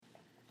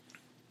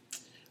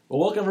Well,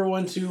 welcome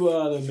everyone to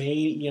the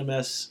Maine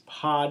EMS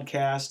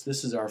podcast.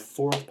 This is our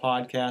fourth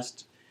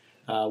podcast.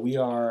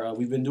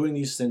 We've been doing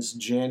these since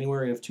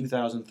January of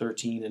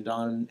 2013, and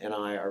Don and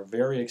I are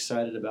very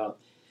excited about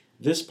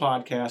this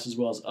podcast as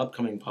well as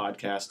upcoming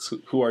podcasts.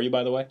 Who are you,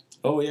 by the way?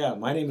 Oh yeah,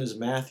 my name is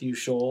Matthew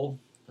Scholl.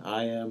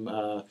 I am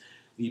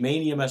the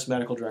Maine EMS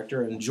Medical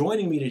Director, and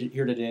joining me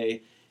here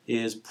today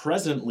is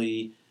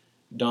presently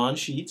Don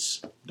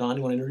Sheets. Don,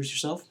 you want to introduce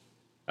yourself?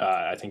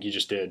 I think you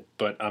just did,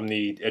 but I'm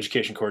the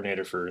education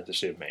coordinator for the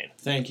state of Maine.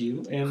 Thank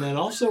you. And then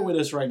also with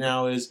us right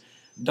now is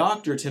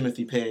Dr.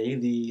 Timothy Pay,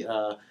 the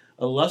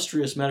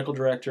illustrious medical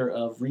director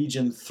of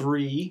Region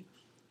 3.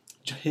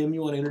 Tim,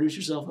 you want to introduce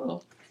yourself at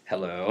all?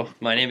 Hello,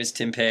 my name is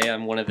Tim Pay.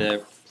 I'm one of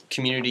the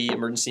community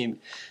emergency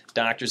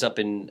doctors up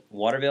in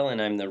Waterville,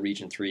 and I'm the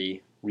Region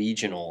 3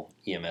 regional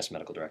EMS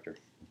medical director.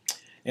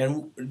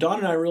 And Don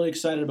and I are really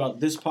excited about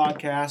this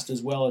podcast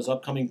as well as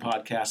upcoming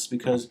podcasts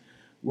because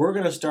we're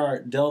going to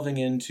start delving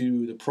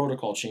into the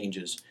protocol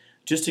changes.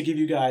 Just to give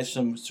you guys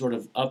some sort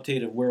of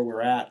update of where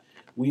we're at,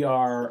 we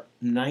are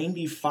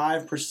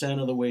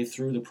 95% of the way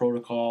through the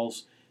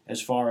protocols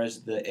as far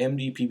as the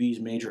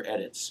MDPB's major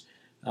edits.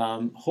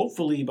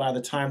 Hopefully by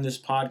the time this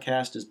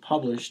podcast is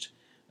published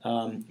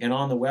and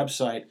on the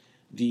website,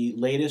 the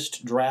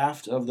latest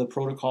draft of the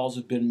protocols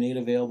have been made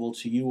available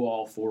to you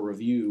all for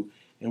review.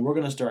 And we're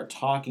going to start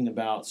talking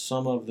about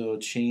some of the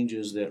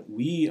changes that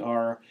we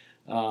are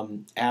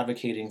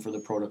advocating for the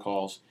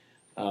protocols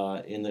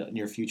in the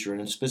near future.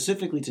 And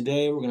specifically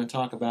today, we're going to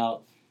talk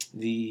about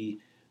the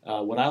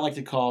what I like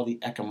to call the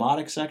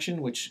ecchymotic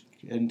section, which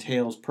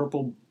entails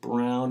purple,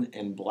 brown,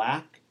 and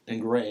black, and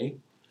gray.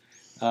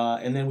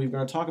 And then we're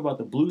going to talk about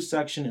the blue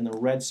section and the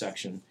red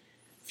section.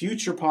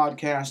 Future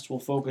podcasts will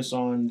focus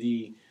on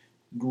the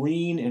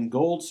green and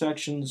gold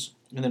sections,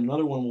 and then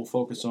another one will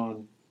focus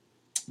on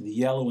the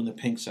yellow and the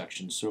pink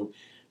sections. So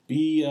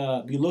be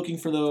looking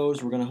for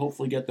those. We're going to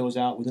hopefully get those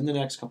out within the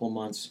next couple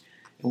months.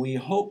 And we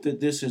hope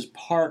that this is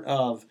part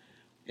of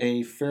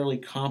a fairly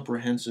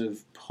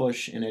comprehensive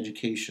push in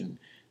education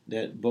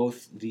that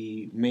both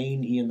the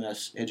Maine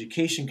EMS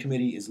Education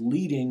Committee is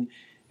leading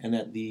and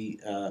that the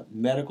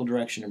Medical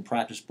Direction and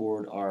Practice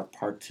Board are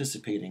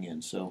participating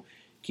in. So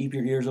keep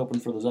your ears open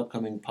for those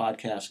upcoming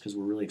podcasts because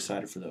we're really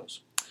excited for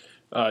those.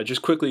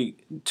 Just quickly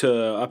to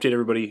update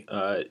everybody,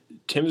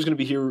 Tim is going to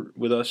be here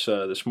with us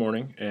this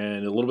morning,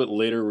 and a little bit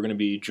later we're going to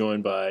be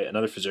joined by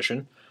another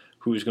physician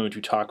who is going to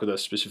talk with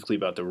us specifically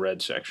about the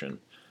red section,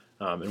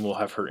 and we'll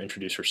have her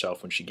introduce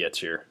herself when she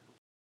gets here.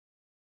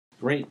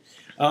 Great.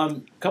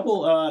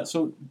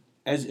 So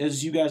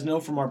as you guys know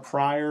from our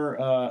prior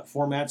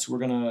formats, we're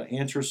going to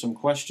answer some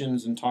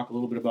questions and talk a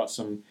little bit about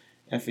some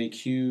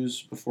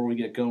FAQs before we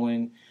get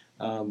going.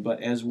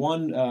 But as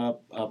one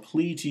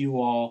plea to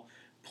you all,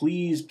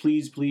 please,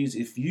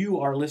 if you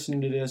are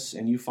listening to this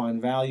and you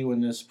find value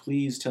in this,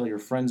 please tell your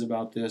friends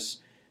about this.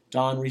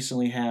 Don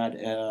recently had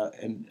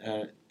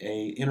an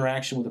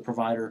interaction with a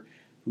provider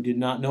who did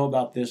not know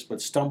about this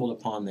but stumbled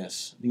upon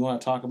this. Do you want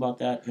to talk about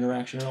that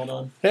interaction at all,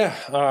 Don?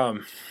 Yeah,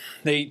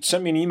 they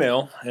sent me an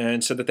email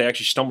and said that they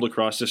actually stumbled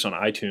across this on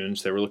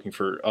iTunes. They were looking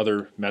for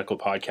other medical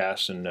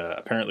podcasts, and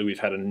apparently we've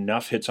had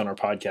enough hits on our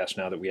podcast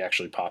now that we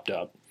actually popped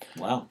up.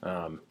 Wow.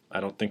 I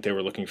don't think they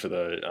were looking for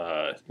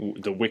the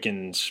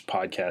Wiccans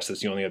podcast. That's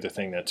the only other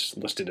thing that's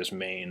listed as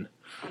Maine.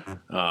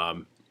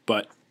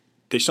 But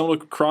they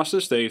stumbled across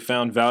this. They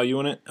found value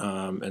in it,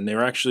 and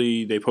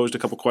they posed a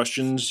couple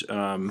questions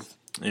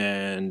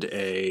and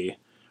a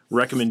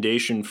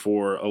recommendation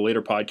for a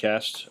later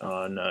podcast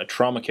on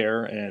trauma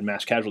care and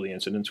mass casualty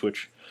incidents,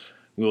 which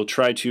we'll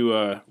try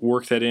to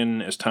work that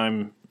in as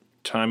time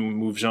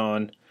moves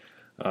on.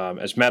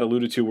 As Matt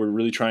alluded to, we're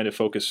really trying to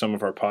focus some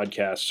of our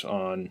podcasts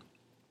on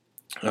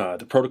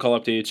the protocol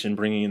updates and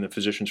bringing in the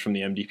physicians from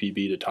the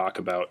MDPB to talk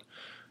about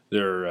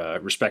their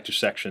respective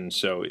sections.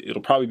 So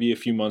it'll probably be a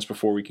few months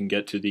before we can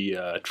get to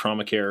the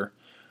trauma care,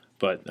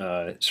 but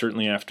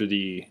certainly after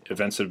the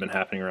events that have been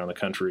happening around the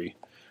country,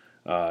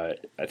 I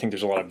think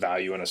there's a lot of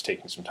value in us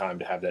taking some time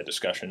to have that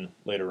discussion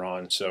later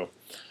on. So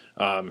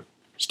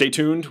stay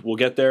tuned. We'll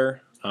get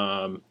there.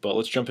 But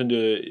let's jump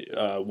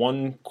into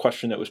one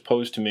question that was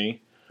posed to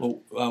me.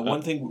 Well,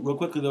 one thing real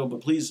quickly, though, but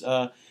please,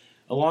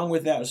 along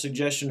with that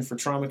suggestion for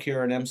trauma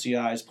care and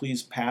MCIs,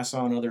 please pass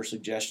on other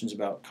suggestions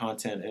about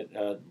content.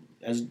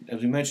 As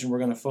we mentioned, we're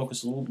going to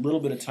focus a little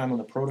bit of time on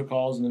the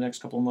protocols in the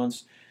next couple of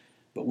months,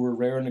 but we're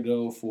raring to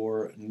go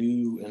for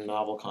new and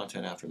novel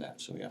content after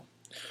that. So, yeah.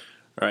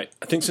 All right.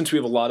 I think since we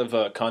have a lot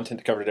of content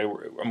to cover today,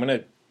 I'm going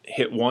to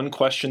hit one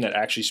question that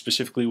actually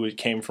specifically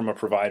came from a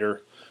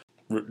provider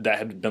that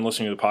had been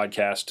listening to the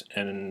podcast,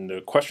 and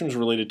the question was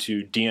related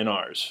to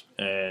DNRs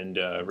and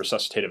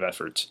resuscitative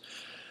efforts.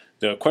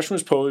 The question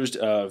was posed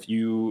of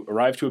you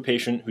arrive to a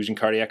patient who's in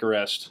cardiac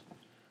arrest,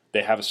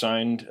 they have a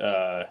signed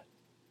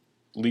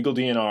legal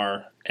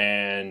DNR,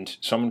 and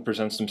someone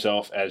presents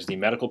themselves as the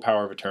medical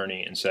power of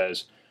attorney and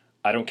says,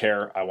 I don't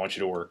care, I want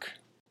you to work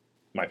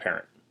my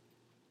parent.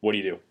 What do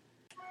you do?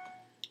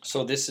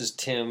 So this is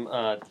Tim.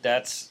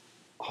 That's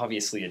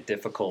obviously a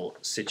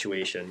difficult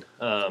situation,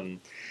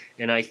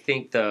 and I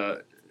think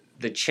the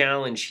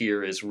challenge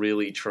here is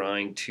really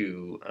trying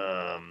to,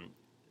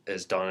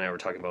 as Don and I were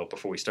talking about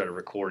before we started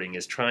recording,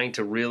 is trying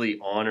to really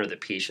honor the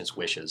patient's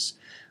wishes.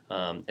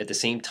 At the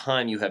same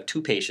time, you have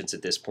two patients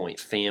at this point,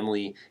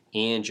 family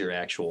and your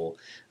actual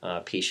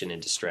patient in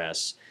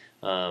distress.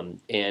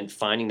 And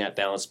finding that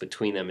balance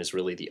between them is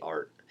really the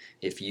art.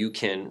 If you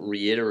can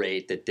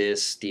reiterate that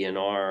this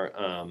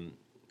DNR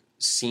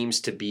seems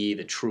to be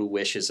the true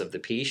wishes of the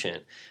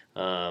patient,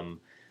 and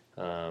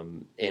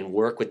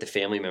work with the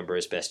family member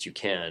as best you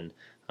can,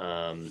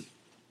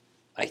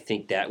 I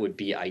think that would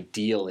be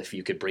ideal if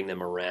you could bring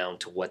them around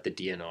to what the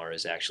DNR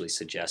is actually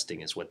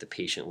suggesting is what the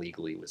patient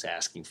legally was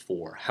asking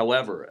for.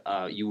 However,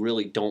 you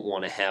really don't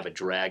want to have a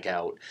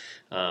drag-out,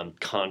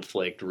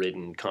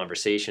 conflict-ridden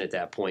conversation at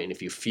that point. And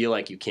if you feel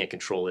like you can't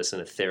control this in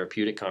a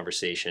therapeutic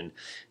conversation,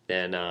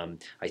 then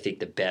I think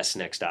the best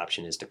next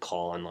option is to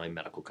call online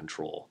medical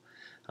control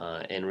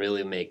and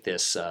really make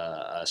this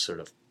a sort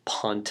of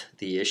punt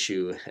the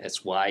issue.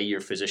 That's why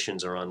your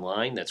physicians are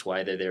online. That's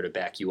why they're there to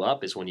back you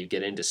up, is when you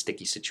get into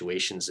sticky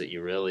situations that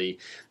you really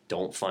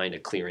don't find a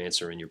clear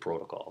answer in your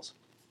protocols.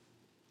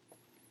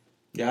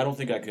 Yeah, I don't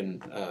think I can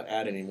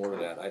add any more to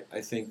that. I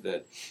think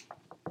that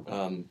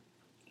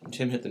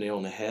Tim hit the nail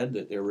on the head,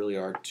 that there really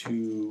are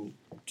two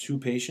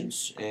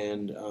patients,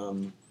 and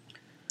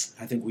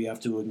I think we have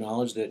to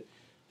acknowledge that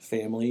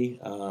family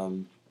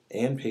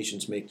and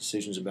patients make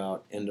decisions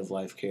about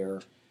end-of-life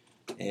care,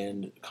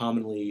 and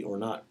commonly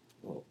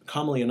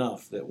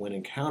enough that when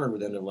encountered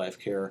with end-of-life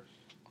care,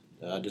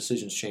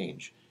 decisions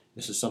change.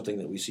 This is something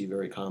that we see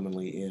very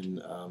commonly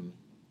in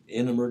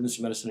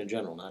emergency medicine in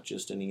general, not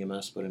just in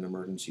EMS, but in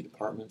emergency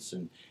departments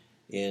and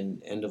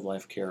in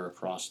end-of-life care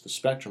across the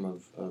spectrum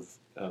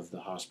of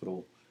the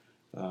hospital.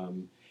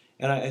 And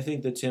I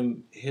think that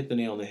Tim hit the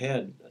nail on the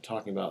head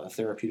talking about a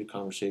therapeutic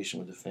conversation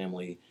with the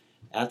family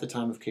at the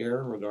time of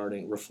care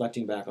regarding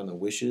reflecting back on the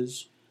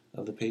wishes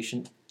of the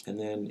patient, and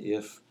then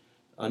if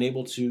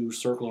unable to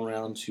circle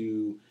around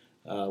to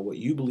what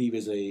you believe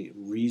is a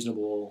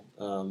reasonable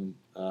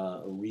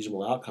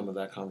outcome of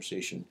that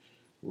conversation,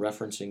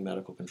 referencing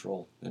medical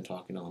control and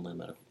talking to online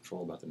medical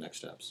control about the next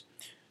steps.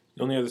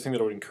 The only other thing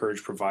that I would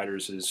encourage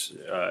providers is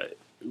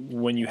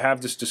when you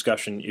have this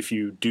discussion, if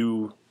you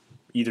do,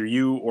 either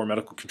you or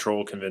medical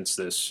control convince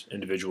this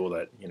individual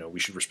that we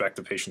should respect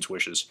the patient's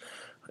wishes,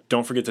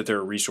 don't forget that there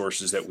are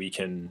resources that we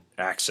can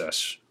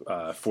access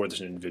for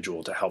this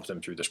individual to help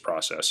them through this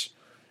process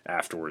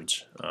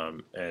afterwards.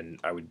 And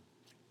I would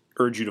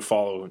urge you to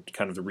follow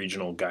kind of the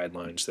regional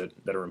guidelines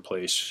that are in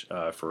place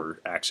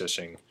for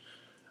accessing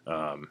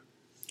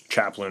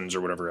chaplains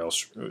or whatever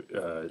else,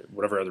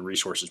 whatever other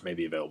resources may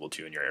be available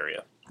to you in your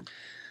area.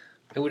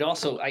 I would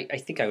also, I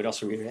think I would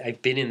also reiterate,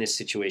 I've been in this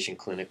situation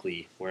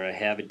clinically where I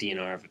have a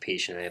DNR of a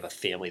patient, I have a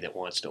family that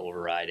wants to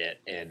override it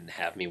and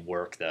have me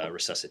work the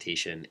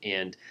resuscitation.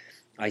 And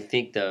I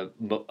think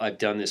I've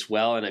done this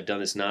well and I've done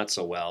this not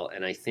so well.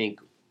 And I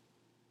think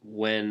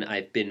when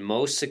I've been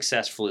most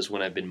successful is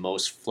when I've been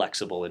most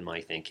flexible in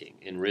my thinking.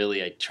 And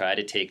really, I try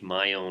to take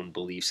my own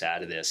beliefs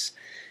out of this.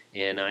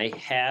 And I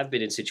have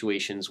been in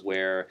situations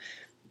where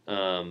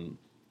the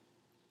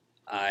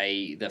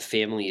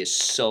family is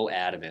so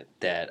adamant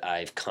that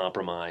I've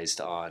compromised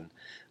on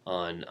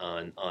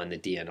the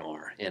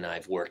DNR and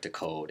I've worked a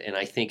code. And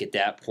I think at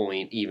that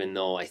point, even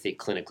though I think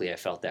clinically I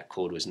felt that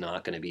code was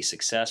not going to be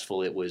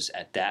successful, it was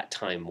at that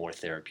time more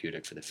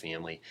therapeutic for the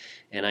family.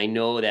 And I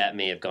know that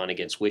may have gone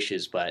against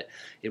wishes, but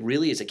it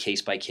really is a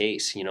case by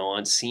case.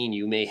 On scene,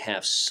 you may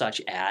have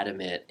such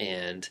adamant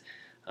and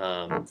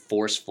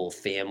forceful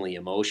family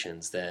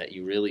emotions that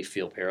you really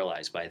feel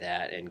paralyzed by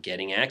that, and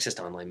getting access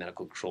to online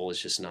medical control is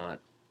just not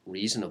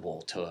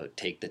reasonable to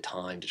take the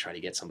time to try to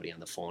get somebody on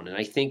the phone. And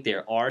I think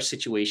there are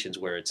situations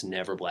where it's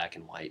never black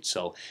and white,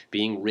 so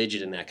being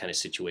rigid in that kind of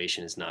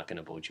situation is not going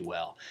to bode you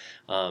well.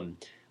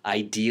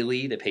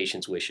 Ideally, the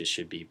patient's wishes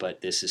should be, but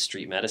this is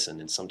street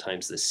medicine, and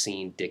sometimes the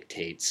scene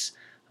dictates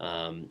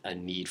a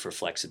need for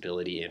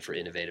flexibility and for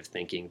innovative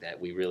thinking that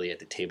we really at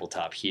the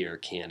tabletop here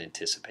can't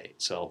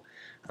anticipate. So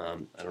I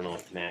don't know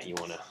if, Matt, you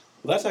want to...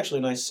 Well, that's actually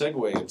a nice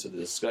segue into the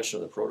discussion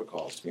of the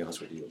protocols, to be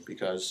honest with you,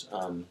 because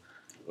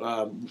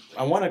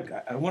I want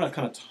to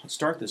kind of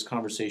start this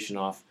conversation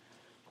off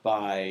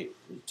by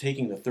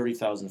taking the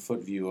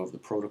 30,000-foot view of the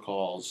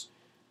protocols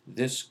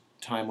this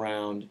time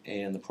round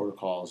and the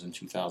protocols in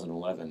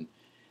 2011.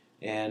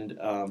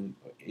 And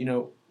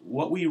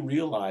what we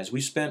realized, we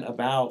spent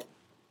about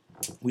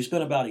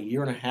a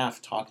year and a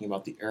half talking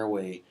about the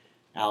airway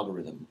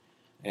algorithm.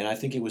 And I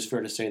think it was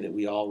fair to say that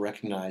we all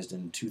recognized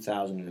in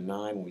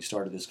 2009 when we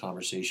started this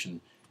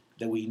conversation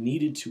that we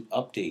needed to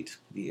update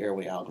the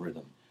airway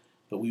algorithm.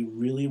 But we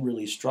really,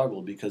 really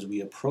struggled because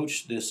we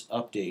approached this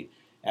update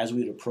as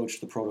we had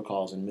approached the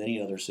protocols in many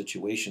other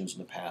situations in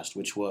the past,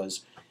 which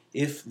was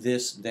if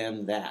this,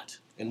 then that.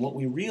 And what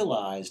we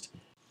realized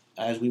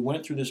as we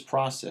went through this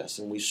process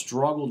and we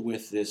struggled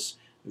with this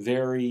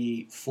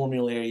very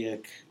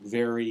formulaic,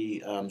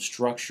 very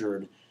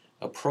structured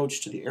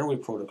approach to the airway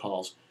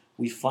protocols,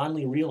 we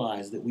finally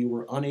realized that we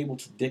were unable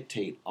to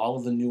dictate all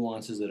of the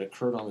nuances that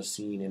occurred on the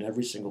scene in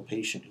every single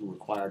patient who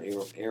required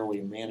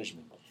airway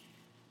management.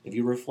 If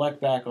you reflect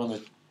back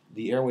on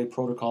the airway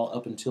protocol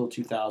up until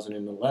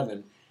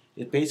 2011,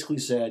 it basically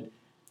said,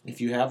 if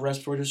you have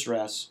respiratory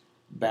distress,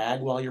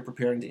 bag while you're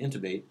preparing to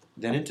intubate,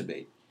 then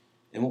intubate.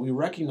 And what we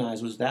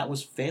recognized was that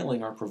was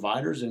failing our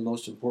providers and,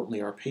 most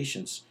importantly, our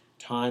patients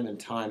time and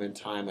time and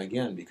time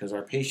again, because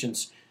our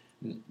patients,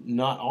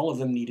 not all of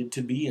them needed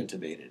to be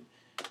intubated.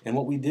 And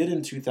what we did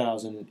in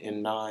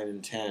 2009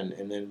 and 10,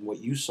 and then what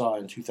you saw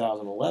in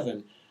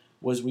 2011,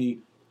 was we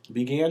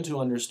began to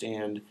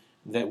understand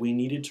that we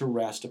needed to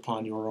rest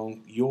upon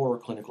your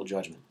clinical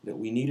judgment, that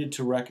we needed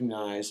to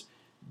recognize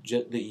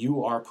that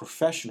you are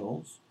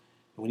professionals,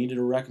 and we needed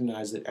to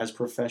recognize that as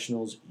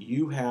professionals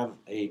you have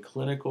a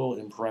clinical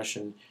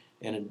impression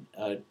and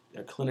a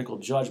clinical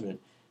judgment,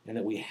 and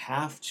that we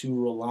have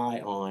to rely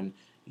on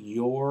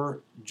your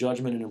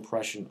judgment and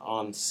impression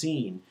on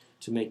scene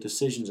to make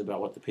decisions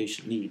about what the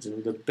patient needs.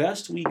 And the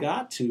best we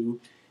got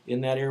to in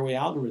that airway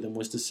algorithm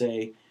was to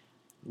say,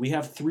 we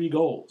have 3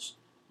 goals.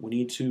 We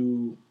need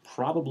to,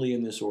 probably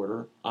in this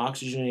order,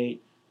 oxygenate,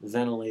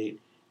 ventilate,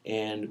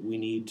 and we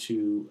need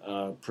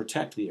to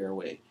protect the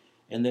airway.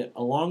 And that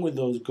along with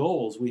those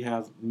goals, we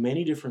have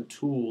many different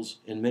tools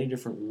and many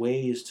different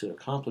ways to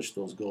accomplish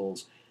those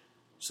goals.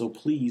 So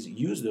please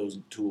use those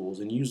tools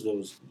and use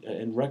those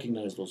and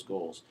recognize those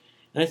goals.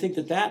 And I think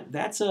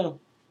that's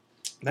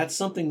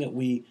something that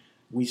we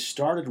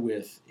started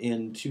with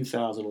in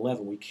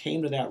 2011. We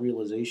came to that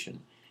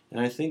realization,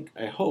 and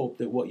I hope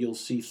that what you'll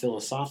see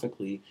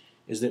philosophically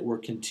is that we're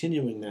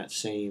continuing that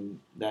same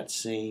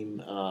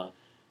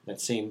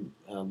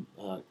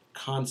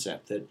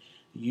concept, that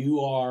you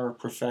are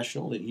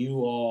professional,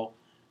 that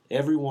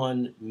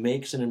everyone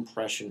makes an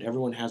impression,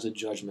 everyone has a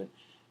judgment,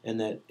 and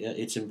that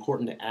it's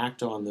important to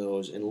act on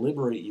those and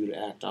liberate you to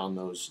act on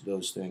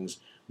those things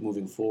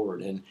moving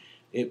forward. And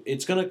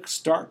it's going to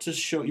start to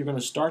show. You're going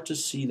to start to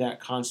see that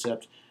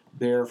concept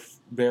bear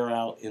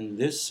out in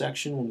this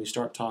section when we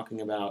start talking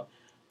about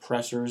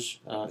pressors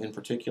in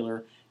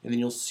particular, and then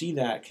you'll see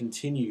that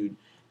continued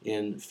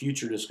in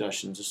future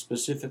discussions,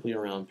 specifically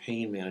around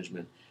pain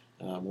management,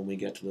 when we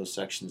get to those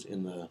sections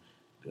in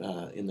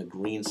the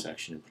green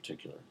section in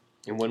particular.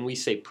 And when we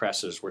say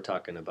pressors, we're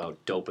talking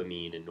about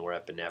dopamine and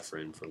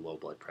norepinephrine for low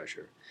blood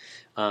pressure.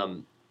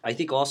 I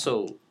think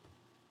also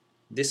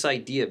this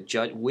idea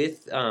of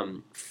with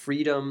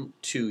freedom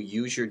to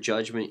use your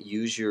judgment,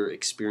 use your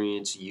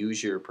experience,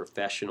 use your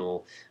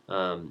professional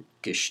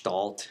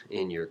gestalt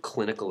in your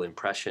clinical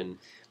impression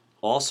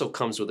also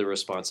comes with a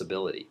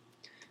responsibility,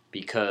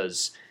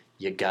 because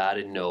you got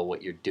to know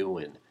what you're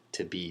doing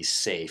to be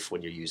safe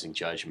when you're using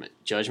judgment.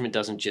 Judgment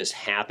doesn't just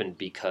happen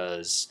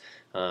because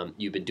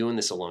you've been doing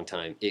this a long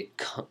time.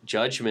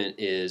 Judgment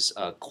is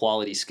a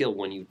quality skill.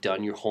 When you've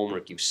done your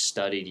homework, you've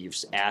studied, you've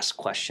asked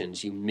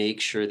questions, you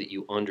make sure that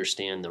you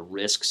understand the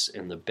risks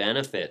and the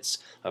benefits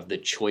of the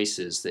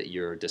choices that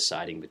you're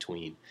deciding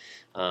between.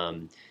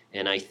 And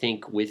I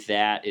think with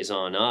that is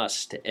on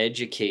us to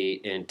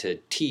educate and to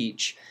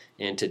teach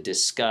and to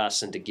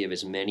discuss and to give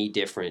as many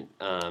different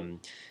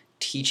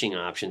teaching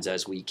options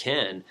as we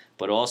can,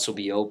 but also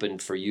be open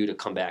for you to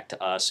come back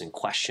to us and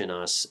question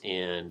us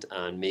and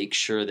make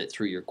sure that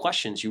through your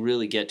questions you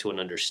really get to an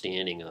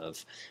understanding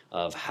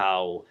of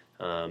how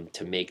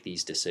to make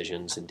these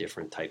decisions in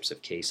different types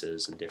of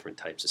cases and different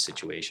types of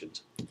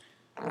situations.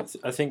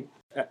 I think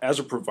as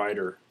a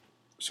provider,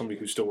 somebody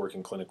who's still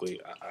working clinically,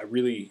 I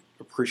really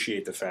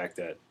appreciate the fact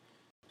that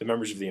the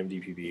members of the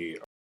MDPB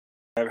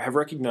have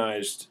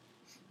recognized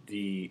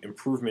the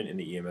improvement in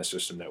the EMS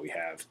system that we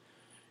have,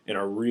 and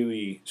are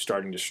really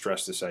starting to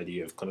stress this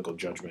idea of clinical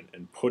judgment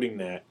and putting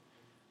that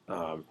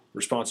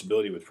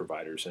responsibility with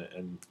providers.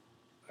 And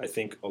I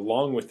think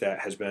along with that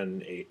has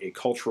been a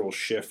cultural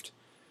shift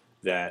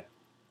that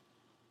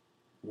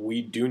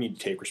we do need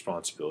to take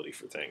responsibility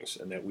for things,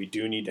 and that we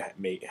do need to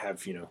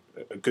have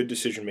a good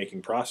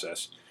decision-making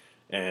process.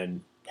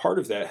 And part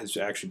of that has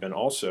actually been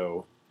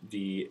also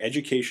the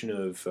education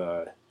of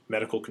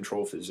medical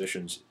control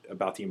physicians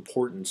about the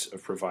importance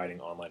of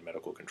providing online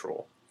medical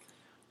control.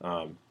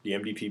 The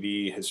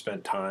MDPB has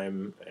spent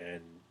time,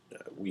 and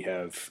we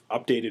have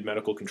updated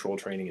medical control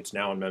training. It's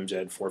now in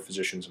MEMS-Ed for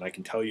physicians, and I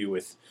can tell you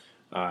with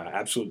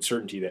absolute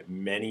certainty that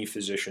many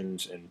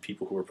physicians and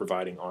people who are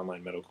providing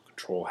online medical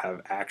control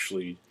have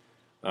actually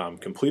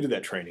completed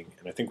that training.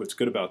 And I think what's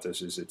good about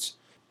this is it's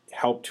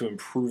helped to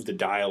improve the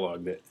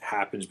dialogue that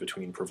happens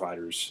between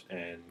providers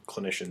and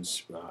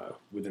clinicians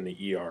within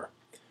the ER,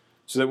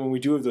 so that when we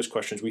do have those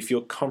questions, we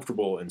feel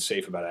comfortable and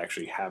safe about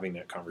actually having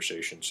that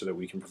conversation so that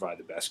we can provide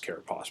the best care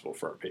possible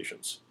for our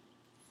patients.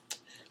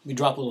 Let me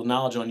drop a little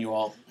knowledge on you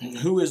all.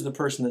 Who is the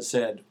person that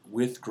said,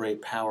 with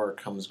great power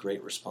comes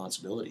great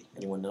responsibility?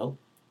 Anyone know?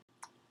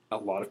 A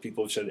lot of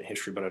people have said it in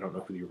history, but I don't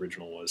know who the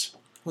original was.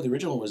 Well, the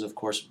original was, of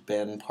course,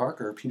 Ben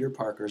Parker, Peter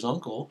Parker's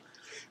uncle,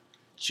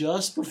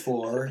 just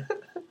before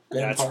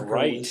Ben Parker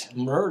was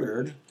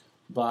murdered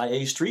by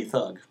a street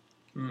thug.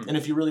 And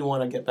if you really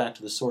want to get back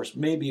to the source,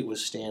 maybe it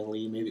was Stan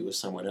Lee, maybe it was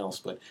someone else,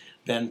 but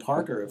Ben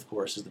Parker, of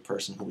course, is the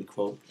person who we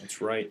quote.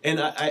 That's right. And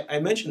I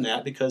mentioned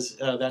that because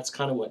that's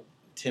kind of what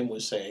Tim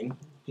was saying.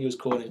 He was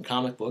quoting a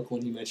comic book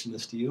when he mentioned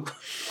this to you.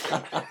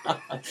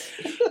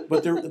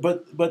 but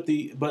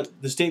the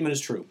statement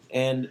is true,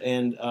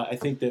 and I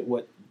think that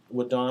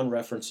what Don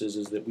references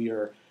is that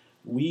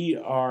we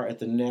are at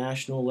the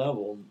national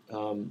level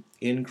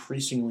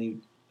increasingly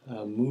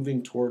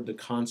moving toward the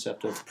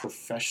concept of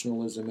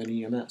professionalism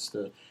in EMS,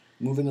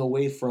 moving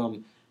away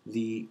from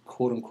the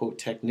quote-unquote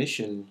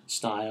technician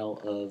style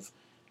of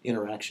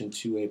interaction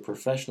to a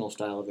professional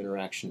style of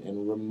interaction,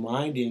 and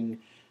reminding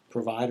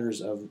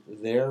providers of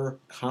their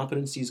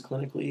competencies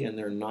clinically and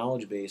their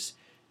knowledge base,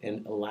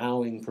 and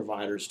allowing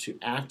providers to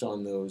act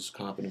on those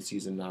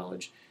competencies and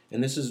knowledge.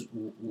 And this is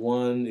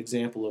one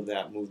example of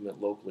that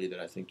movement locally that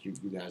I think you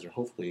guys are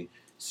hopefully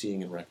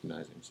seeing and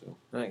recognizing. So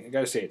I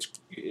got to say,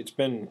 it's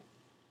been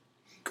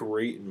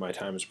great in my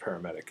time as a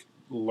paramedic,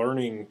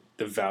 learning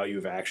the value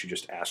of actually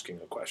just asking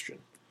a question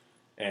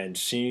and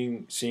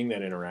seeing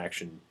that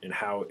interaction and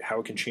how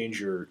it can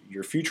change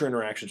your future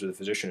interactions with a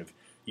physician. If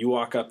you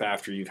walk up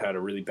after you've had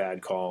a really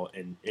bad call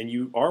and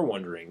you are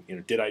wondering,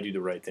 did I do the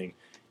right thing?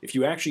 If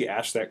you actually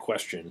ask that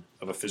question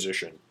of a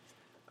physician,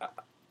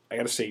 I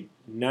got to say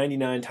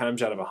 99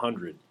 times out of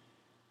 100,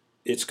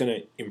 it's going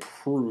to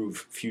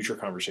improve future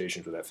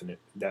conversations with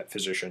that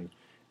physician,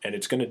 and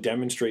it's going to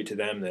demonstrate to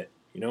them that,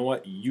 you know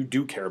what, you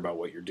do care about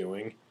what you're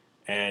doing,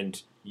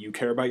 and you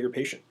care about your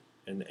patient.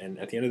 And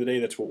at the end of the day,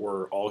 that's what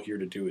we're all here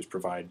to do, is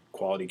provide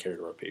quality care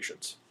to our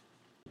patients.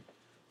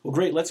 Well,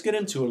 great. Let's get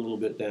into it a little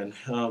bit then.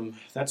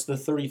 That's the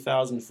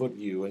 30,000-foot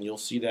view, and you'll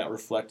see that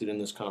reflected in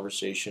this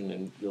conversation,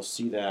 and you'll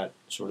see that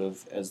sort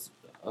of as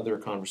other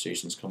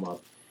conversations come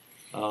up.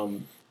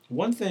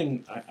 One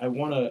thing I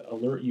want to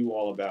alert you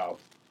all about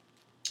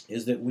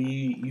is that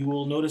you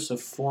will notice a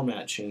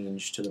format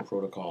change to the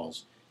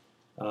protocols.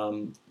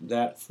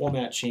 That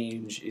format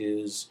change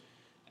is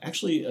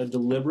actually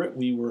deliberate.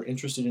 We were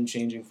interested in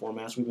changing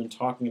formats. We've been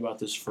talking about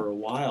this for a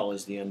while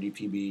as the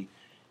MDPB.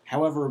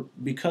 However,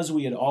 because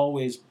we had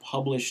always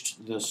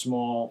published the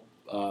small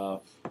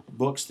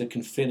books that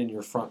can fit in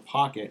your front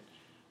pocket,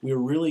 we were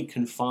really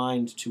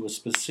confined to a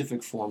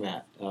specific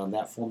format,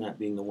 that format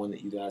being the one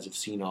that you guys have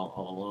seen all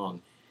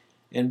along.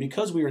 And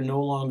because we are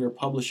no longer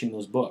publishing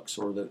those books,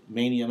 or the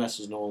main EMS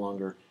is no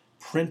longer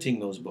printing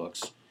those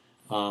books,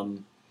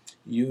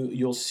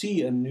 you'll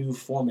see a new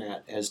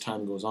format as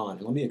time goes on.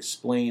 And let me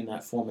explain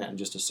that format in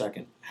just a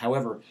second.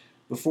 However,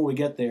 before we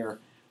get there,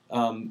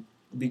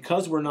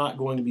 because we're not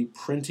going to be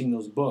printing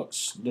those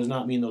books, does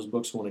not mean those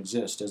books won't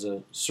exist. As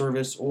a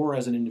service or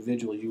as an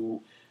individual,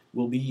 you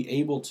will be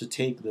able to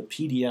take the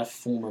PDF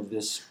form of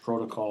this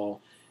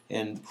protocol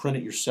and print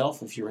it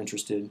yourself if you're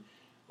interested.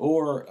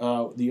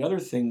 Or the other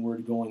thing we're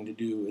going to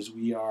do is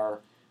we are,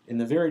 in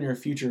the very near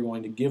future,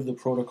 going to give the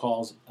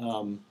protocols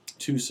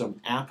to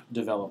some app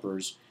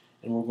developers,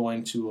 and we're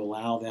going to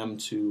allow them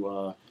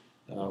to,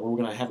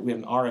 we have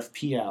an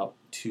RFP out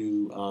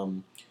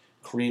to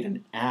create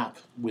an app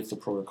with the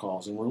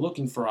protocols, and we're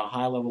looking for a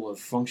high level of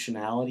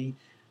functionality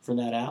for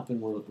that app, and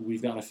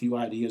we've got a few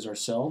ideas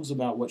ourselves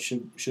about what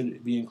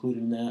should be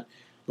included in that.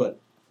 But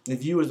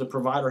if you as a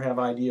provider have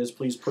ideas,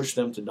 please push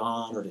them to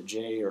Don or to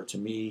Jay or to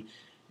me,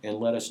 and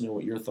let us know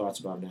what your thoughts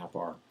about an app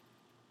are.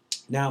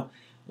 Now,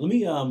 let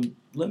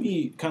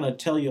me kind of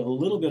tell you a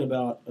little bit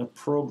about a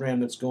program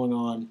that's going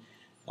on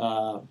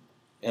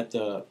at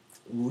the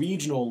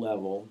regional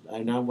level.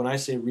 And now, when I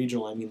say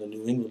regional, I mean the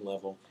New England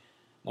level.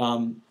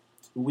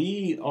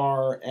 We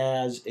are,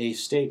 as a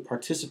state,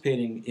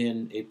 participating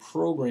in a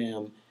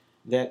program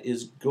that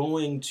is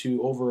going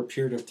to, over a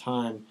period of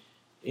time,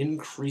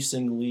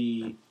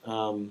 increasingly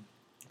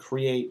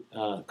create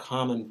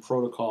common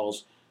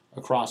protocols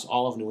across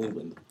all of New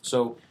England.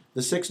 So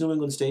the 6 New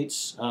England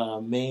states,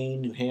 Maine,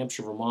 New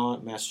Hampshire,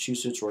 Vermont,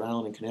 Massachusetts, Rhode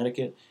Island, and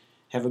Connecticut,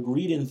 have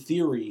agreed in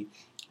theory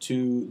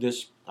to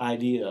this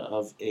idea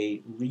of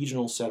a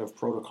regional set of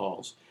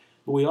protocols.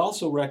 But we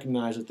also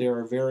recognize that there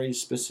are very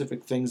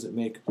specific things that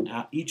make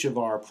each of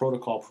our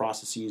protocol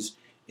processes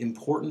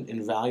important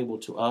and valuable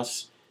to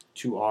us,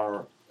 to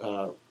our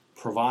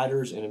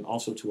providers, and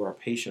also to our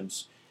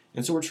patients.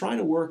 And so we're trying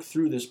to work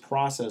through this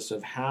process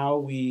of how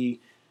we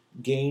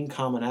gain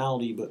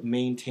commonality but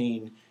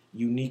maintain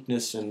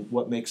uniqueness and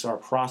what makes our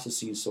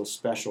processes so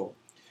special.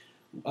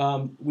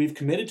 We've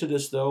committed to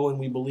this, though, and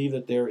we believe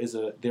that there is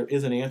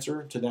an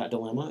answer to that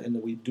dilemma, and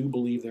that we do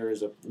believe there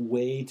is a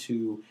way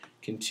to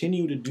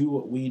continue to do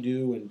what we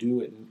do and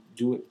do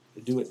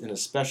it in a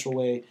special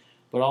way,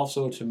 but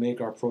also to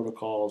make our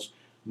protocols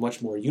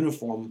much more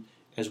uniform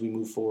as we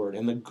move forward.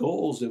 And the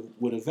goals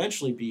would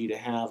eventually be to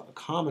have a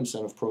common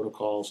set of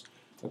protocols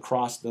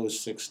across those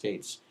 6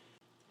 states.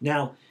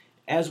 Now,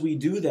 as we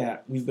do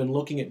that, we've been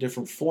looking at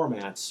different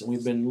formats, and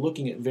we've been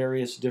looking at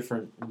various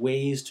different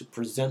ways to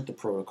present the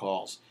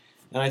protocols.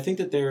 And I think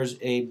that there's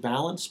a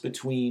balance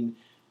between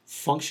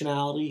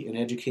functionality and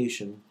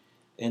education,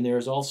 and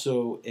there's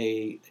also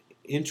a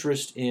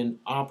interest in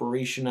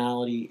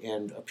operationality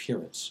and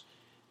appearance.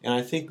 And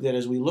I think that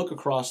as we look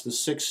across the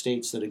 6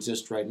 states that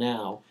exist right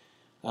now,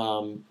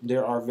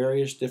 there are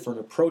various different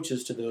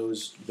approaches to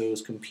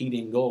those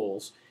competing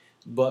goals.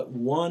 But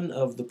one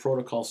of the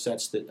protocol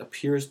sets that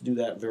appears to do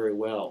that very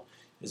well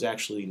is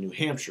actually New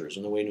Hampshire's,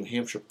 and the way New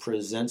Hampshire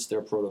presents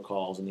their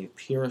protocols and the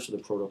appearance of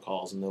the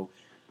protocols and the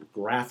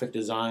graphic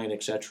design,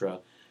 etc.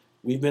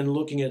 We've been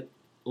looking at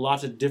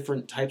lots of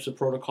different types of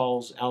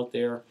protocols out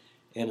there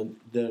and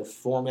the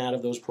format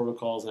of those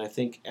protocols, and I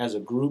think as a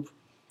group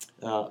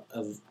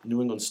of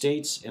New England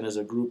states and as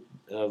a group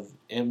of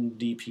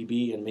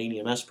MDPB and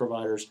main EMS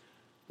providers,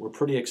 we're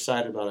pretty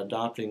excited about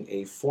adopting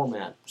a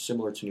format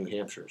similar to New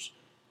Hampshire's.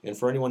 And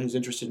for anyone who's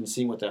interested in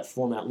seeing what that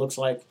format looks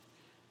like,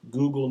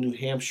 Google New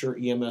Hampshire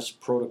EMS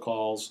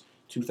Protocols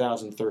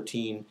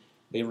 2013.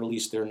 They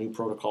released their new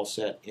protocol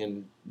set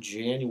in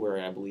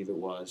January, I believe it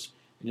was,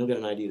 and you'll get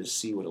an idea to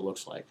see what it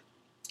looks like.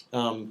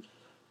 I've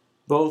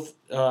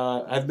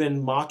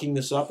been mocking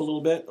this up a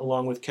little bit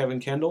along with Kevin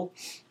Kendall,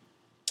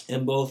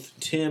 and both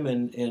Tim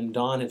and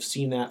Don have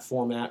seen that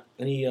format.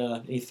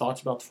 Any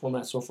thoughts about the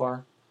format so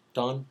far,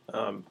 Don?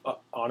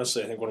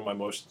 Honestly, I think one of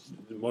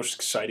the most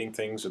exciting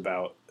things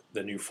about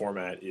the new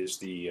format is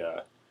the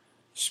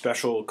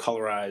special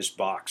colorized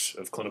box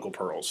of clinical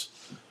pearls,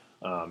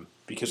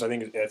 because I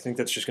think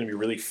that's just going to be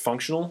really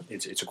functional.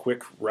 It's a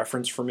quick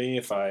reference for me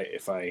if I'm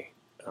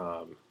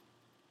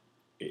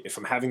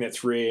having that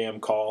 3 a.m.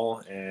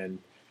 call and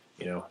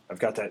I've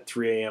got that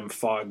 3 a.m.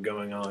 fog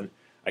going on.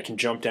 I can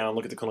jump down,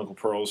 look at the clinical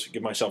pearls,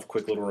 give myself a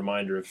quick little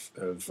reminder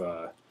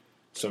of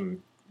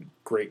some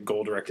great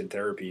goal-directed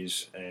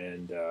therapies,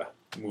 and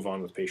move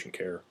on with patient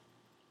care.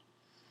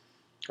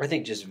 I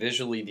think just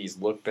visually these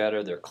look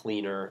better. They're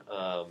cleaner.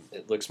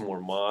 It looks more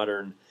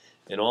modern.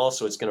 And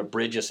also it's going to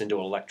bridge us into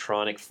an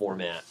electronic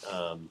format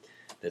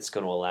that's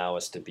going to allow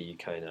us to be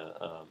kind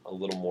of a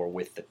little more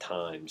with the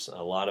times.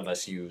 A lot of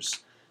us use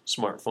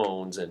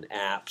smartphones and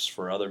apps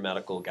for other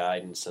medical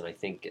guidance, and I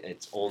think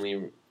it's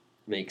only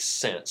makes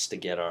sense to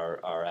get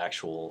our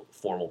actual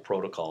formal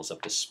protocols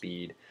up to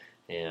speed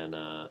and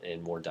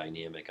more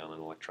dynamic on an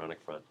electronic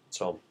front.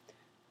 So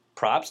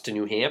props to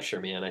New Hampshire,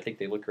 man. I think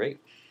they look great.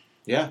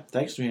 Yeah,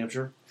 thanks, New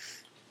Hampshire.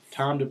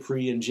 Tom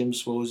Dupree and Jim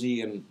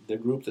Swosey and the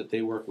group that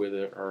they work with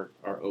are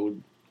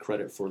owed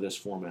credit for this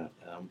format.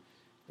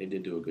 They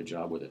did do a good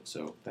job with it,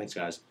 so thanks,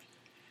 guys.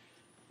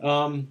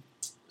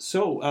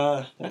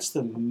 So that's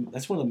one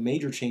of the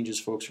major changes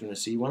folks are going to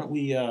see. Why don't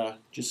we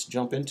just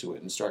jump into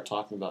it and start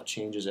talking about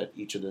changes at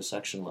each of the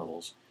section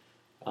levels.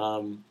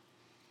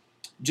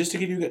 Just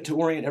to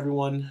orient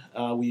everyone,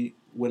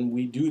 when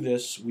we do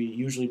this, we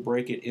usually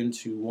break it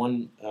into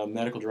one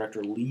medical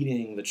director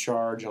leading the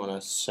charge on a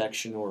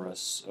section or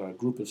a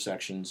group of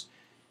sections.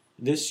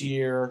 This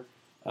year,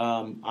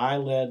 I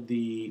led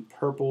the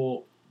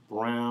purple,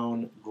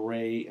 brown,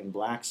 gray, and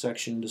black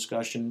section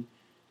discussion.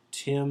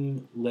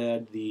 Tim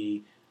led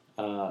the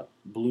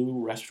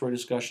blue respiratory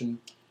discussion.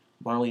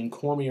 Marlene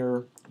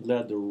Cormier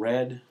led the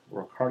red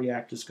or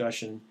cardiac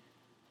discussion.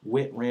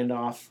 Whit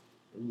Randolph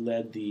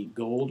led the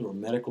gold or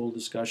medical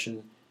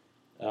discussion.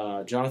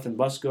 Jonathan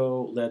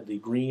Busco led the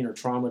green or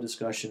trauma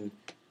discussion.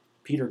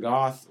 Peter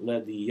Goth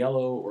led the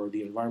yellow or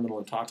the environmental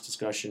and tox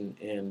discussion.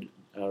 And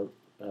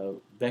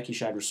Becky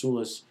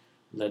Shadrisulis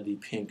led the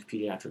pink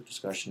pediatric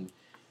discussion.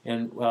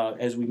 And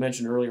as we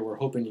mentioned earlier, we're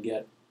hoping to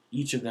get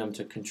each of them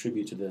to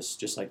contribute to this,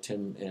 just like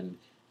Tim and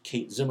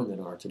Kate Zimmerman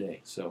are today.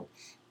 So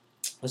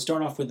let's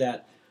start off with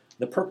that.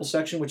 The purple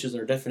section, which is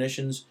our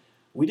definitions.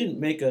 We didn't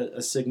make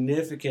a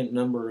significant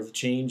number of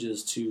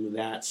changes to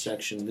that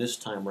section this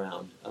time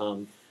around.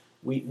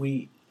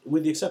 We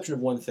with the exception of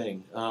one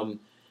thing.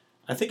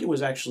 I think it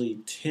was actually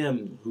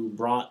Tim who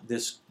brought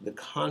the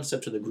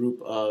concept to the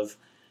group of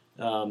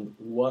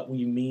what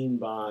we mean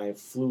by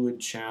fluid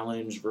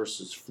challenge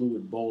versus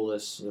fluid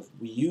bolus.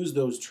 We use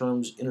those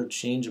terms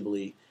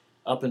interchangeably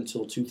up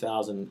until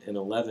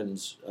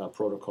 2011's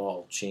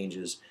protocol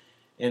changes.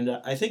 And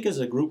I think as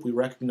a group we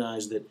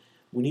recognized that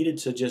we needed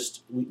to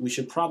we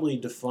should probably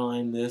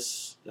define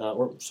this,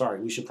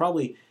 we should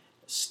probably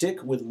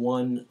stick with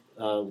one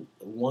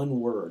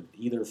word,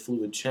 either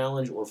fluid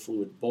challenge or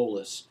fluid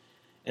bolus.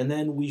 And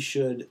then we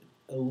should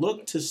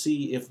look to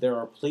see if there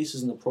are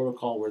places in the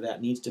protocol where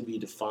that needs to be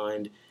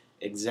defined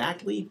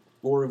exactly,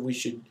 or if we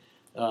should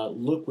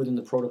look within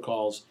the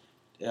protocols.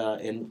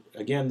 And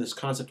again, this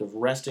concept of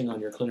resting on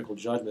your clinical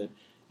judgment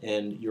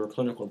and your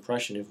clinical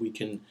impression, if we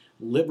can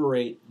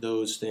liberate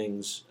those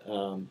things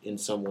in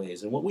some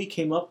ways. And what we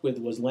came up with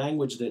was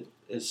language that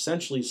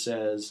essentially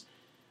says,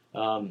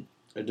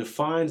 it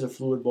defines a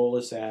fluid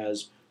bolus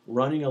as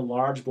running a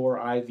large bore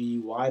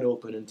IV wide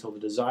open until the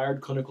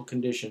desired clinical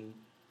condition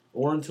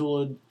or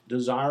until a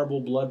desirable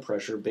blood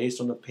pressure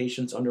based on the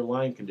patient's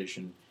underlying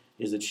condition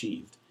is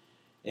achieved.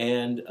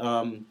 And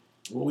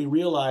what we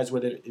realized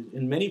was that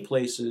in many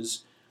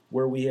places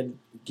where we had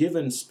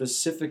given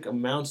specific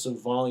amounts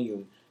of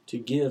volume to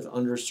give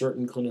under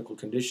certain clinical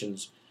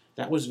conditions,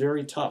 that was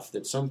very tough,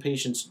 that some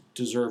patients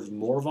deserved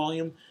more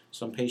volume,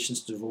 some patients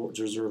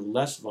deserved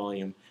less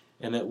volume,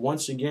 and that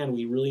once again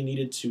we really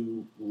needed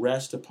to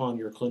rest upon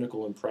your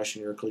clinical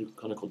impression, your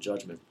clinical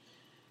judgment.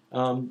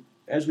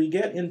 As we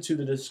get into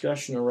the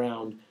discussion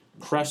around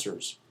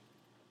pressors,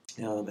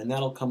 and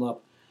that'll come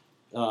up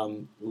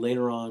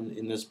later on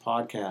in this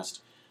podcast,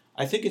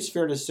 I think it's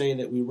fair to say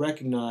that we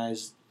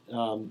recognize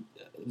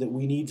that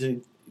we need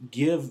to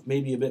give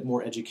maybe a bit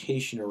more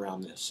education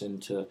around this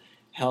and to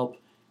help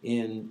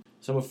in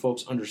some of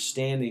folks'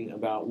 understanding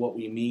about what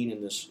we mean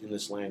in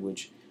this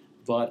language.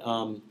 But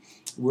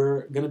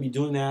we're going to be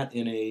doing that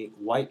in a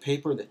white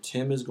paper that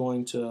Tim is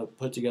going to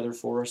put together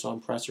for us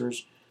on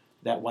pressors.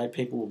 That white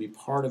paper will be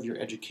part of your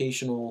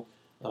educational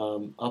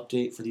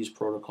update for these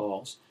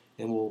protocols,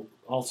 and we'll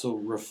also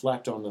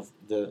reflect on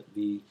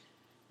the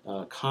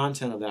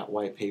content of that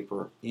white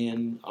paper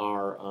in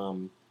our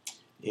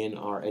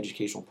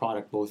educational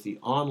product, both the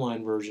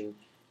online version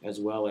as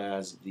well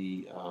as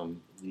the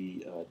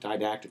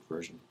didactic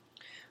version.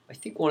 I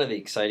think one of the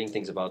exciting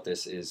things about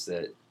this is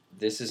that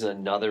this is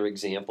another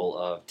example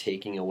of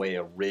taking away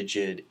a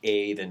rigid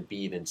A, then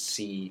B, then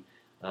C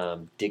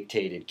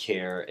dictated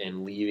care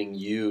and leaving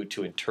you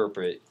to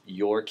interpret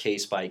your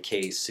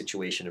case-by-case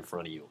situation in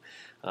front of you.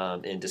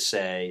 And to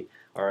say,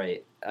 all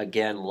right,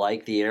 again,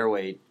 like the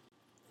airway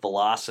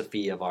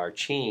philosophy of our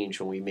change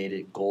when we made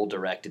it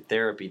goal-directed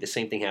therapy, the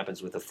same thing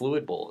happens with a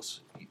fluid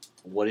bolus.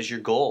 What is your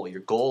goal?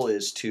 Your goal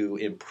is to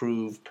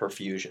improve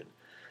perfusion,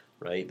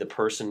 right? The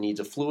person needs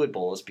a fluid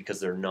bolus because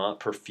they're not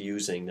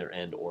perfusing their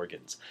end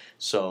organs.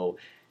 So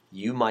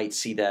you might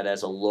see that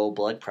as a low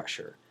blood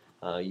pressure.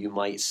 You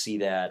might see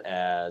that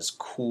as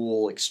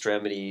cool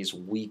extremities,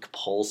 weak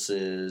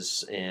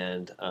pulses,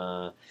 and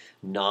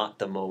not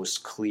the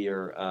most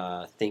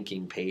clear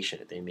thinking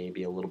patient. They may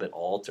be a little bit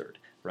altered,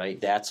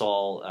 right? That's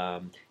all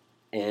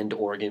end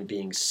organ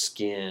being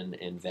skin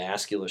and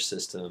vascular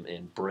system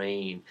and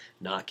brain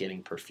not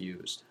getting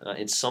perfused.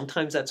 And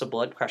sometimes that's a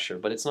blood pressure,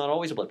 but it's not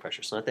always a blood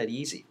pressure. It's not that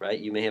easy, right?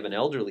 You may have an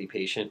elderly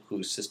patient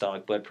whose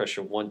systolic blood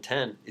pressure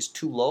 110 is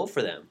too low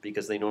for them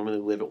because they normally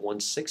live at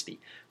 160,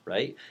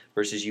 right?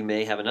 Versus you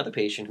may have another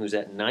patient who's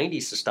at 90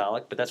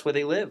 systolic, but that's where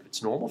they live.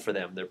 It's normal for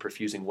them. They're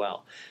perfusing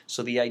well.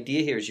 So the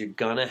idea here is you're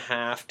going to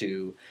have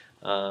to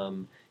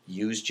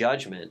use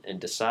judgment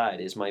and decide,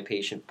 is my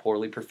patient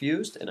poorly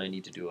perfused and I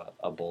need to do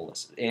a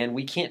bolus. And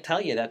we can't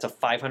tell you that's a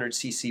 500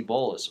 cc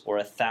bolus or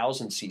a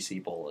 1,000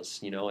 cc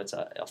bolus. You know, it's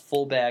a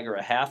full bag or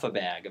a half a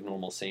bag of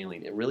normal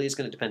saline. It really is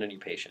going to depend on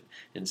your patient,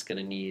 and it's going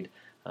to need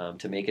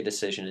to make a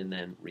decision and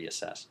then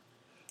reassess.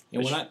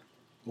 And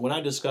when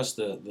I discuss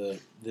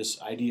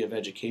this idea of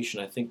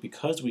education, I think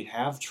because we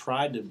have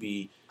tried to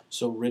be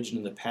so rigid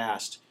in the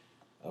past,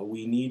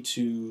 we need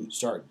to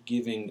start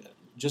giving,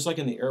 just like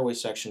in the airway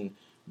section,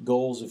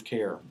 goals of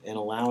care and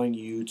allowing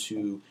you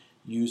to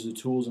use the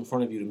tools in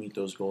front of you to meet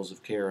those goals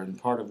of care.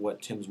 And part of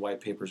what Tim's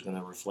white paper is going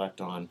to reflect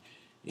on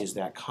is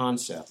that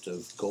concept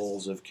of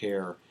goals of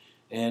care.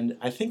 And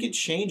I think it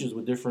changes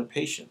with different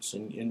patients.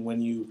 And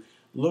when you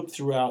look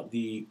throughout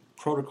the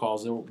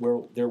protocols,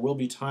 there will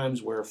be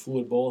times where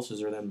fluid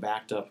boluses are then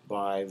backed up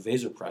by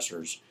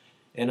vasopressors.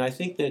 And I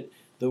think that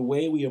the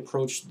way we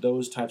approach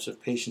those types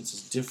of patients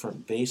is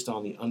different based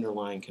on the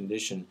underlying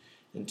condition.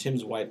 And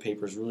Tim's white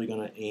paper is really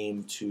going to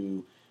aim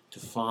to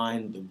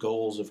find the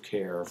goals of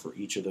care for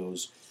each of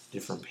those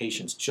different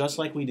patients, just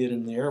like we did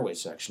in the airway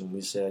section.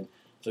 We said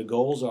the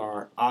goals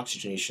are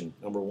oxygenation,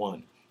 number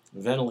 1,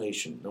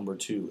 ventilation, number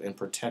 2, and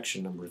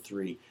protection, number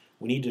 3.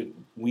 We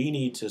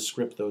need to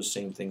script those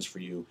same things for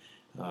you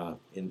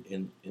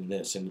in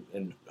this,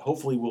 and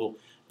hopefully we'll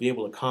be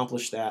able to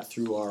accomplish that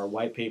through our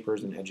white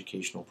papers and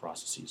educational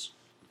processes.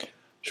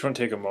 Just want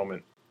to take a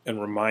moment and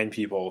remind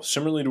people,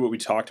 similarly to what we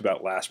talked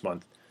about last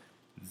month,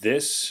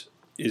 this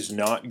is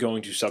not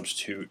going to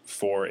substitute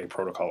for a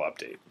protocol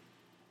update.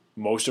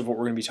 Most of what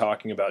we're going to be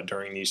talking about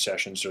during these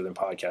sessions or the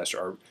podcast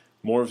are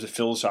more of the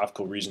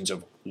philosophical reasons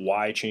of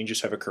why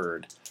changes have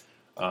occurred,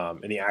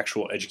 and the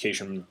actual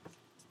education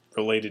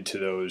related to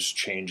those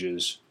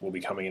changes will be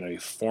coming in a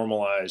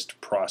formalized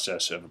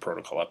process of a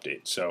protocol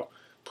update. So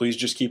please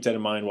just keep that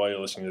in mind while you're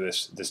listening to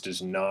this. This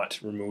does not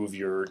remove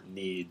your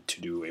need to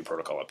do a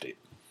protocol update.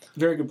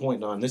 Very good point,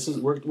 Don.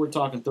 We're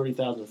talking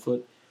 30,000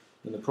 foot,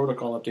 and the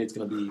protocol update is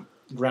going to be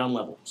ground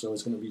level, so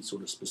it's going to be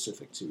sort of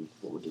specific to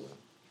what we're doing.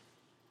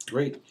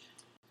 Great.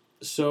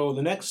 So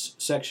the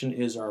next section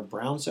is our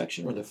Brown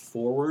section, or the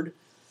forward.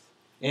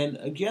 And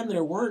again,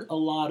 there weren't a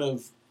lot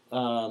of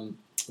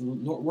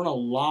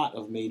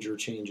major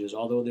changes,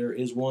 although there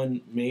is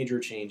one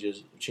major change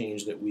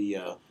that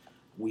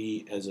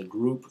we as a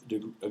group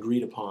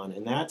agreed upon,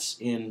 and that's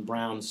in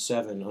Brown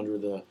 7 under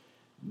the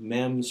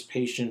MEMS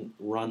patient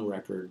run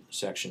record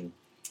section.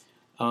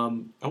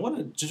 I want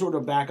to just sort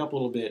of back up a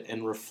little bit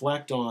and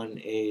reflect on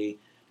a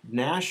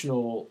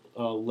national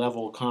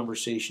level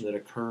conversation that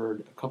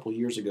occurred a couple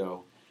years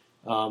ago.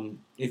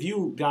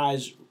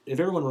 If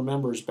everyone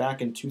remembers,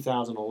 back in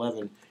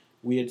 2011,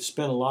 we had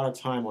spent a lot of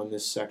time on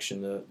this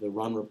section, the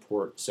run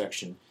report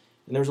section,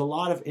 and there's a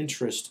lot of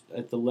interest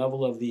at the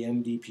level of the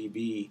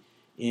MDPB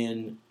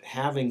in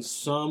having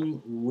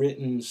some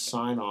written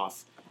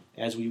sign-off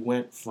as we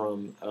went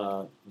from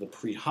the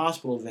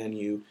pre-hospital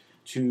venue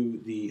to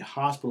the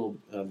hospital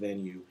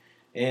venue.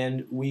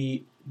 And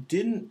we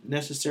didn't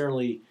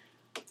necessarily,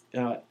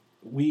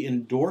 we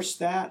endorsed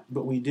that,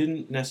 but we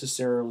didn't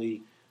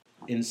necessarily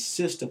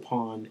insist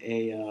upon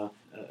a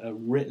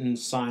written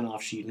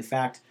sign-off sheet. In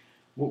fact,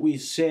 what we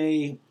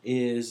say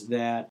is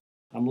that,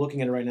 I'm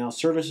looking at it right now,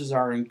 services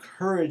are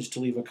encouraged to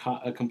leave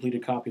a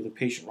completed copy of the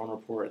patient run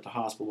report at the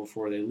hospital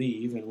before they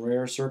leave. In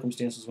rare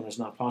circumstances when it's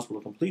not possible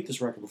to complete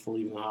this record before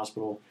leaving the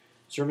hospital,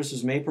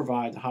 services may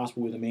provide the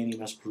hospital with a Maine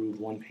EMS-approved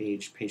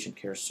one-page patient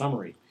care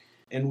summary.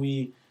 And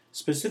we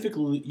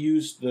specifically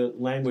used the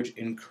language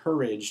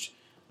encouraged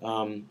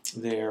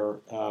there.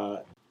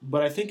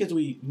 But I think as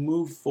we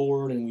moved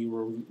forward and we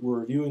were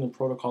reviewing the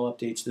protocol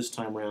updates this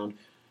time around,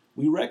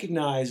 we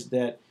recognized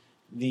that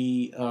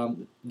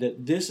that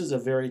this is a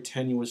very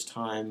tenuous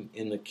time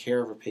in the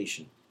care of a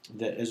patient.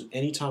 That as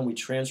any time we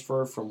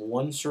transfer from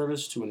one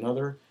service to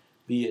another,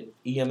 be it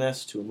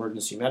EMS to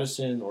emergency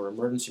medicine or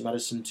emergency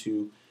medicine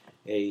to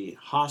a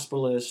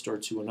hospitalist or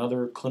to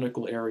another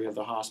clinical area of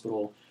the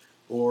hospital,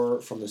 or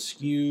from the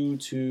SCU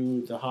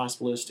to the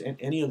hospitalist, and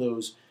any of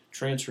those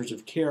transfers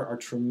of care are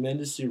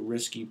tremendously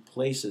risky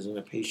places in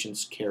a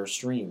patient's care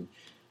stream.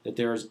 That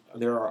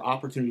there are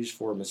opportunities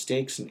for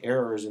mistakes and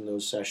errors in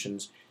those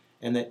sessions,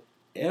 and that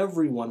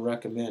everyone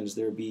recommends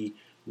there be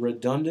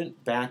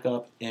redundant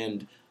backup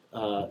and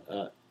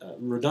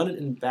redundant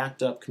and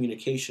backed up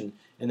communication,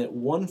 and that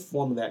one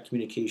form of that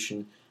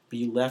communication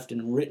be left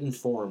in written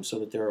form so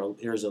that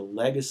there is a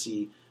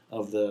legacy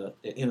of the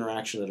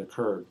interaction that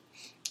occurred.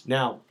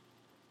 Now,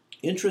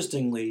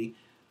 interestingly,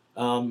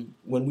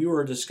 when we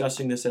were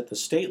discussing this at the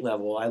state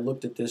level, I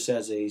looked at this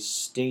as a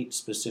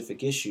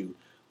state-specific issue.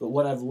 But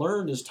what I've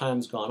learned as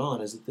time's gone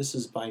on is that this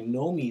is by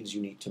no means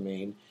unique to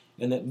Maine,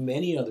 and that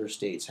many other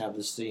states have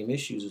the same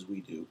issues as we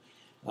do.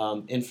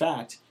 In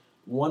fact,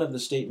 one of the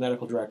state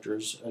medical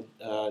directors,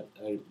 a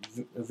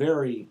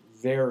very,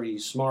 very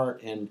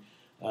smart and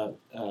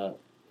a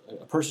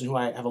person who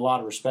I have a lot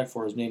of respect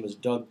for, his name is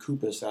Doug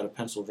Kupas out of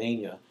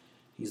Pennsylvania.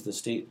 He's the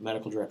state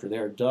medical director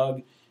there.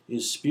 Doug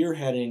is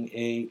spearheading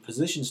a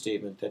position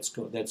statement that's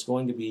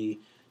going to be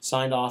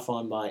signed off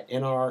on by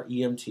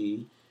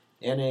NREMT,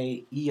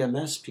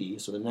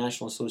 NAEMSP, so the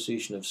National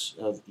Association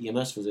of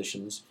EMS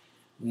Physicians,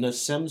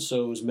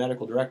 NASEMSO's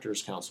Medical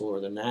Directors Council,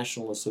 or the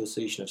National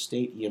Association of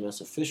State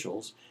EMS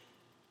Officials,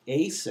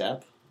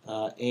 ACEP,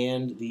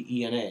 and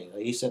the ENA.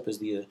 ACEP is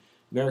the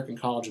American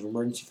College of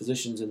Emergency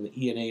Physicians, and the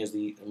ENA is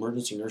the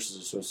Emergency Nurses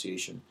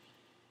Association.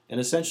 And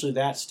essentially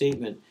that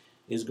statement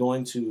is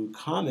going to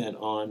comment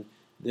on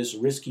this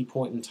risky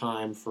point in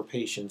time for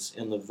patients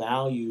and the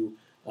value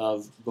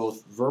of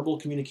both verbal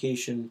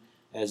communication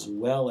as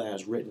well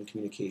as written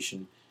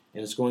communication,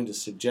 and it's going to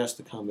suggest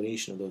the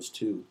combination of those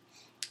two.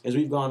 As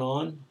we've gone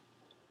on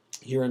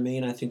here in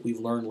Maine, I think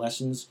we've learned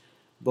lessons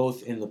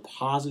both in the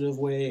positive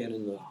way and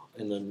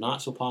in the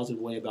not so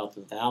positive way about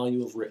the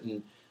value of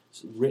written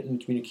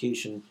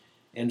communication.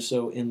 And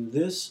so in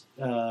this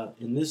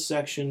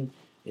section,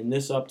 in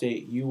this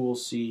update, you will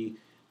see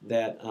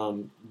that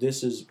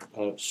this is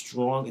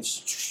strong. It's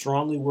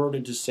strongly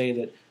worded to say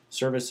that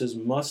services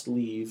must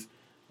leave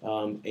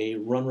a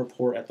run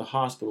report at the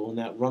hospital, and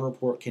that run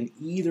report can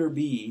either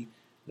be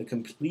the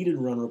completed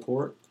run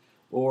report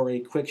or a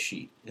quick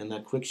sheet, and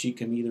that quick sheet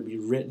can either be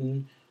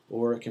written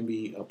or it can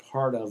be a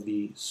part of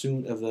the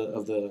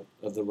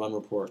run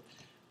report.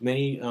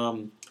 Many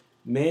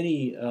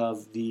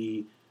of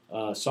the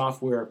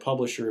software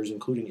publishers,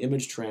 including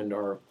ImageTrend,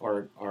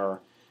 are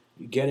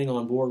getting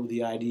on board with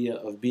the idea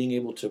of being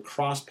able to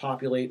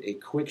cross-populate a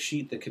quick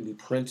sheet that can be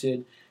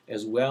printed,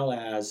 as well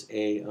as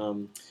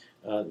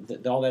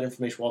all that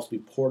information will also be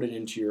ported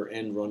into your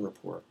end run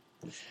report.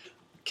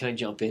 Can I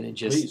jump in and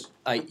just? Please.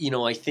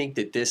 I think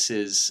that this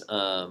is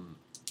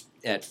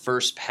at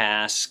first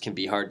pass can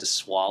be hard to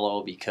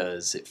swallow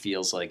because it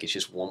feels like it's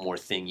just one more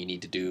thing you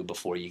need to do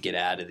before you get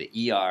out of the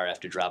ER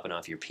after dropping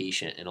off your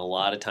patient. And a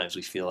lot of times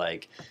we feel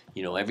like,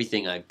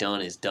 everything I've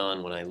done is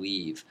done when I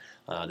leave.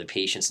 The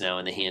patient's now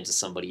in the hands of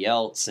somebody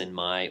else, and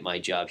my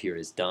job here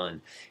is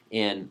done.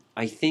 And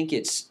I think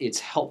it's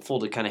helpful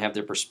to kind of have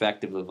the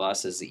perspective of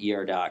us as the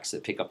ER docs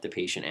that pick up the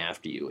patient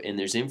after you. And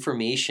there's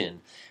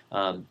information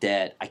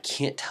that I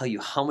can't tell you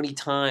how many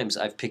times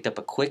I've picked up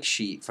a quick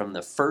sheet from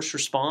the first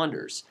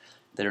responders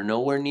that are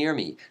nowhere near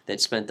me, that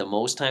spent the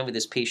most time with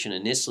this patient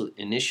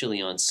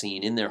initially on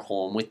scene in their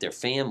home with their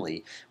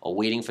family,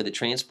 waiting for the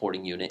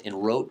transporting unit,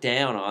 and wrote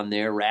down on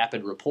their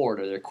rapid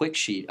report or their quick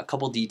sheet a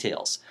couple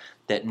details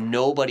that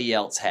nobody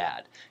else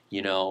had.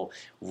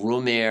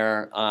 Room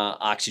air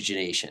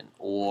oxygenation,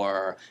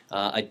 or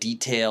a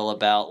detail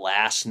about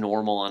last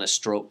normal on a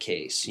stroke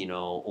case,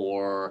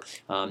 or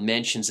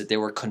mentions that there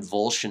were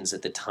convulsions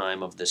at the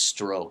time of the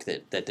stroke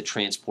that the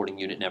transporting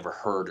unit never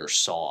heard or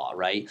saw,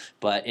 right?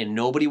 And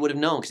nobody would have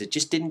known because it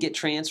just didn't get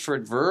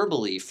transferred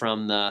verbally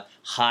from the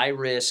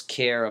high-risk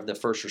care of the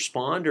first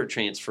responder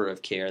transfer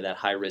of care, that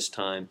high-risk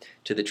time,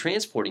 to the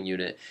transporting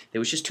unit. They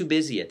was just too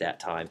busy at that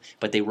time,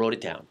 but they wrote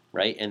it down,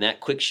 right? And that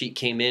quick sheet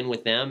came in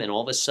with them, and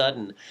all of a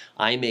sudden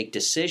I make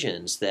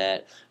decisions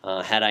that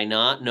had I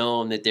not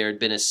known that there had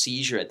been a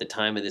seizure at the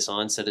time of this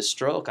onset of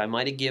stroke, I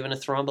might have given a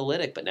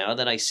thrombolytic. But now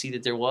that I see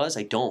that there was,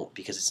 I don't,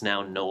 because it's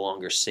now no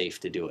longer safe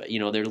to do it.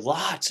 There are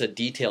lots of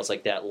details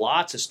like that,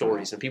 lots of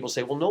stories, and people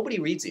say, well, nobody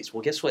reads these.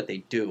 Well, guess what?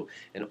 They do.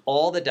 And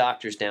all the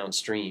doctors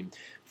downstream,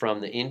 from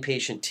the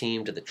inpatient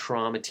team to the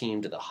trauma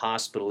team to the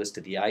hospitalist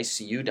to the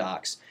ICU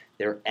docs,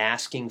 they're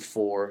asking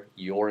for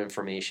your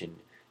information,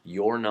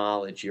 your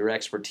knowledge, your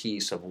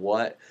expertise of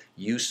what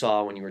you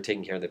saw when you were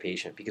taking care of the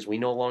patient, because we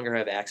no longer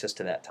have access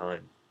to that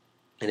time.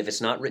 And if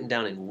it's not written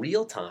down in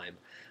real time,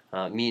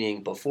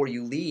 meaning before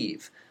you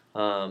leave,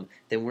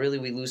 then really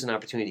we lose an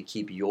opportunity to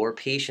keep your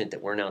patient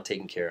that we're now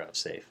taking care of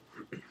safe.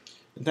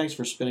 And thanks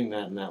for spinning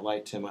that in that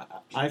light, Tim.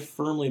 I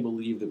firmly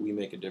believe that we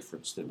make a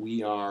difference, that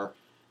we are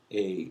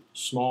a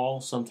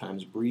small,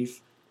 sometimes brief,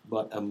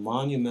 but a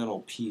monumental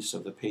piece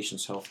of the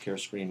patient's healthcare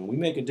screen. And we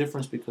make a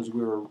difference because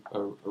we're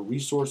a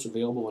resource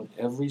available in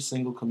every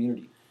single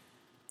community.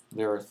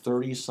 There are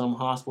 30-some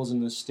hospitals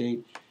in this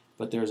state,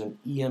 but there's an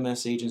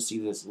EMS agency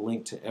that's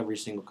linked to every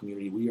single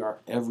community. We are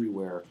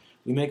everywhere.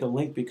 We make a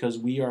link because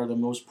we are the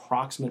most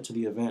proximate to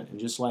the event. And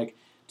just like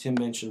Tim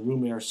mentioned,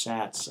 room air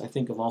sats, I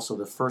think of also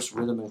the first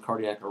rhythm in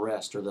cardiac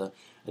arrest, or the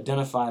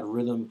identified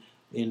rhythm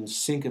in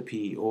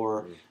syncope,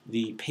 or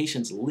the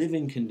patient's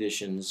living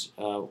conditions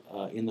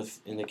in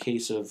the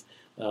case of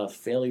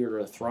failure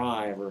to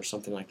thrive or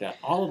something like that.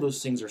 All of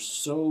those things are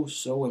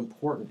so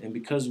important. And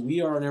because we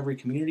are in every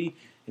community,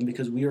 and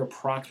because we are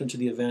proximate to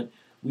the event,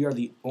 we are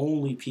the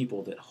only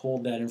people that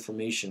hold that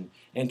information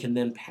and can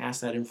then pass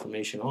that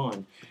information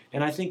on.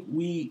 And I think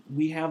we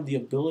have the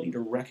ability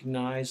to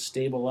recognize,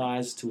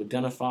 stabilize, to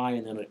identify,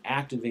 and then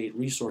activate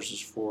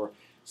resources for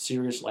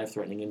serious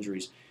life-threatening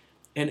injuries.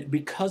 And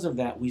because of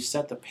that, we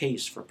set the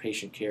pace for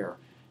patient care.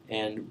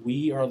 And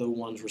we are the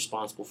ones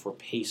responsible for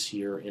pace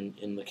here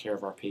in the care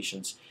of our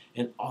patients.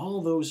 And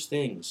all those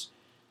things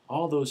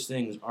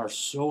are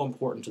so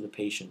important to the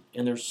patient.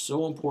 And they're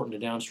so important to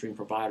downstream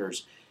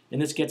providers.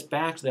 And this gets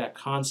back to that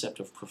concept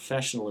of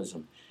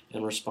professionalism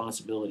and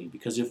responsibility.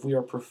 Because if we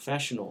are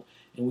professional,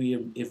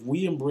 and if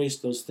we embrace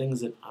those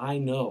things that I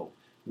know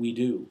we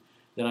do,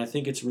 then I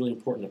think it's really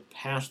important to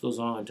pass those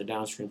on to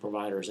downstream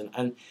providers.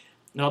 And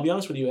I'll be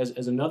honest with you,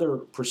 as another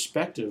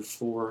perspective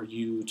for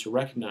you to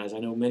recognize, I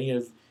know many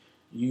of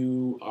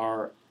you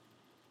are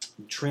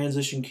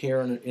transition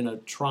care in a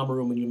trauma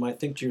room, and you might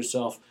think to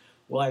yourself,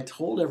 well, I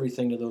told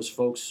everything to those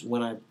folks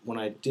when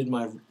I did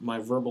my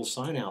verbal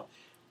sign out.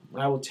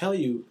 I will tell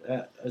you,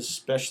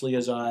 especially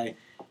as I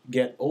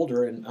get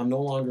older, and I'm no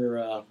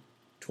longer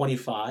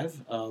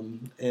 25,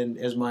 and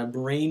as my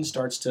brain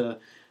starts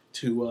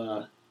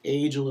to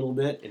age a little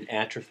bit, and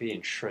atrophy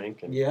and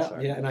shrink, and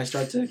and I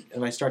start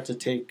to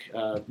take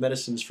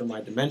medicines for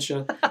my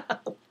dementia.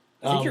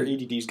 I think your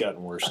ADD's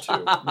gotten worse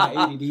too. My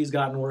ADD's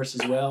gotten worse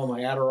as well.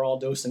 My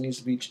Adderall dosing needs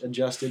to be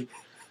adjusted.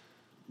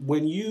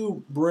 When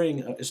you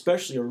bring,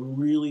 especially a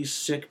really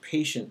sick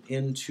patient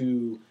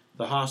into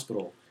the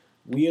hospital,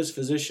 we as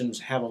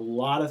physicians have a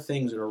lot of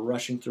things that are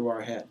rushing through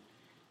our head,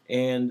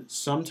 and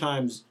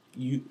sometimes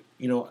you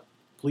know,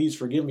 please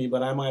forgive me,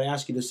 but I might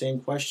ask you the same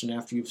question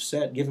after you've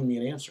given me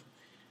an answer.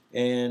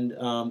 And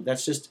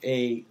that's just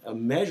a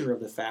measure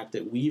of the fact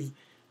that we've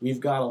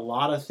got a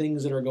lot of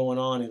things that are going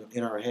on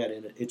in our head.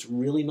 And it's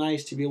really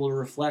nice to be able to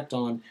reflect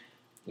on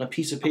a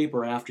piece of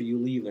paper after you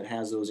leave that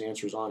has those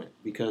answers on it.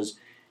 Because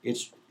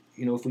it's,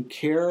 if we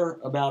care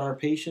about our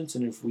patients,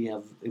 and if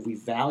we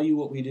value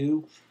what we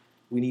do,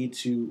 we need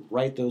to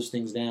write those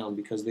things down,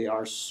 because they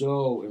are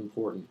so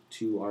important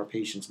to our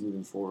patients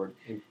moving forward.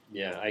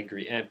 Yeah, I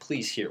agree. And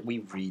please we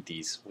read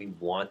these. We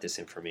want this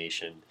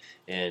information.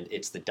 And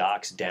it's the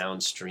docs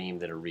downstream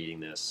that are reading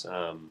this.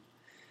 And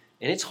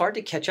it's hard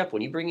to catch up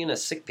when you bring in a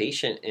sick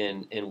patient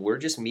and we're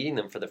just meeting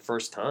them for the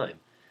first time.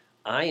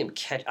 I'm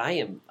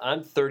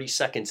 30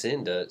 seconds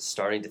into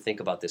starting to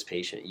think about this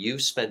patient.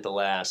 You've spent the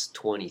last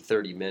 20,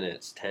 30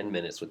 minutes, 10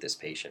 minutes with this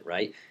patient,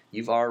 right?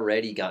 You've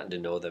already gotten to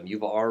know them.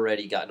 You've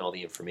already gotten all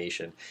the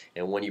information.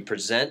 And when you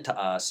present to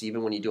us,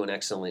 even when you do an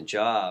excellent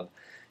job,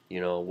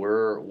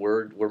 we're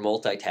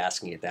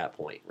multitasking at that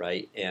point,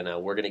 right? And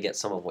we're going to get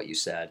some of what you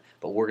said,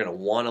 but we're going to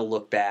want to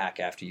look back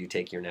after you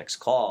take your next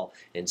call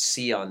and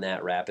see on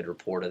that rapid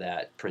report of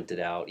that printed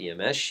out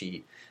EMS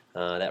sheet,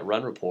 that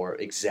run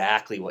report,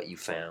 exactly what you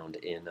found,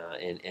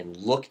 and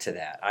look to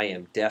that. I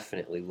am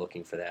definitely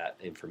looking for that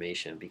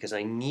information, because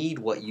I need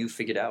what you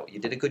figured out. You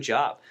did a good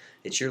job.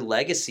 It's your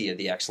legacy of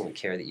the excellent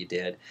care that you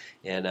did,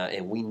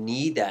 and we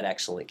need that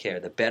excellent care.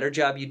 The better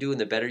job you do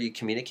and the better you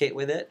communicate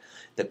with it,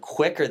 the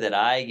quicker that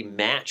I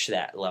match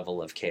that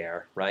level of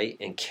care, right,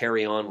 and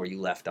carry on where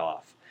you left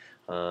off.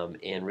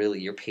 And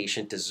really, your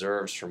patient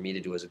deserves for me to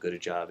do as good a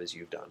job as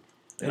you've done.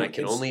 And I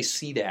can only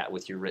see that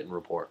with your written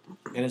report.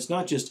 And it's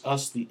not just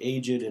us, the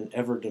aged and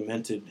ever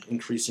demented,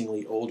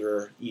 increasingly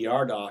older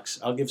ER docs.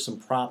 I'll give some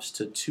props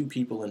to two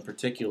people in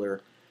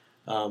particular.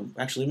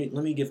 Actually,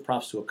 let me give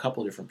props to a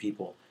couple different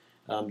people.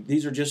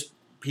 These are just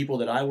people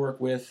that I work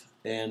with,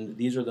 and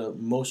these are the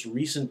most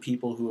recent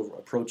people who have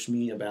approached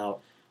me about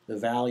the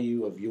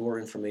value of your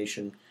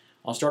information.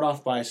 I'll start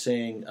off by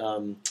saying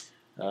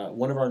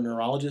one of our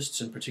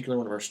neurologists, in particular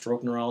one of our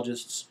stroke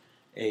neurologists,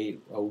 a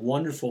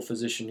wonderful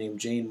physician named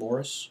Jane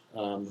Morris,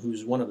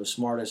 who's one of the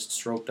smartest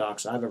stroke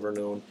docs I've ever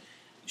known.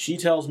 She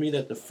tells me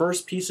that the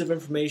first piece of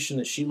information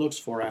that she looks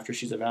for after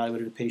she's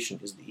evaluated a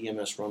patient is the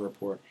EMS run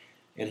report.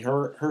 And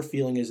her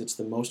feeling is it's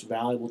the most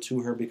valuable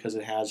to her because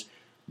it has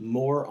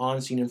more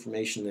on-scene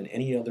information than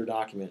any other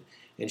document.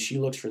 And she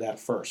looks for that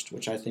first,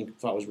 which I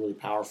thought was really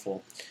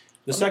powerful.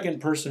 The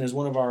second person is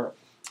one of our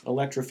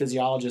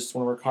electrophysiologists,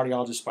 one of our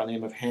cardiologists by the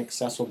name of Hank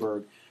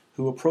Sesselberg,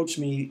 who approached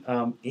me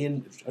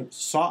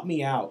sought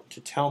me out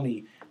to tell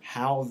me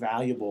how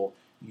valuable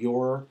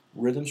your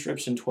rhythm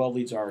strips and 12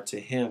 leads are to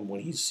him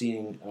when he's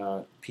seeing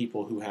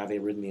people who have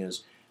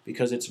arrhythmias,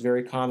 because it's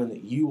very common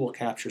that you will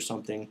capture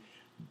something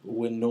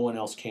when no one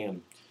else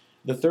can.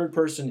 The third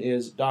person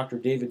is Dr.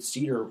 David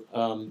Cedar,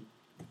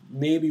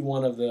 maybe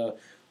one of the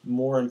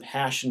more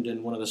impassioned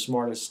and one of the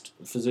smartest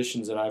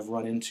physicians that I've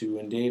run into.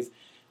 And Dave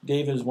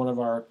is one of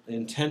our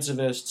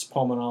intensivists,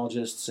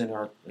 pulmonologists, and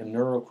our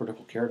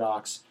neurocritical care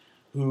docs,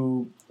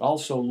 who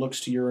also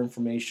looks to your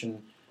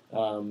information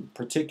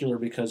particular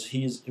because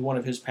one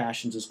of his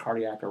passions is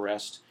cardiac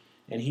arrest,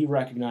 and he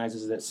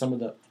recognizes that some of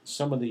the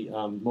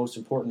most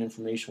important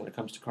information when it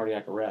comes to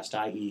cardiac arrest,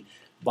 i.e.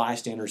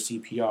 bystander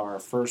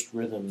CPR, first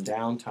rhythm,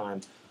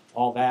 downtime,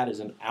 all that is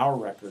in our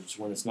records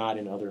when it's not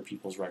in other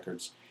people's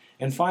records.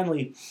 And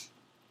finally,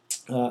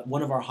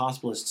 one of our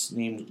hospitalists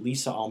named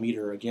Lisa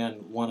Almeida,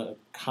 again, one of a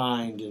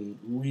kind and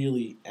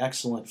really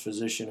excellent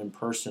physician in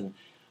person,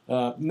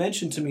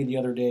 mentioned to me the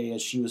other day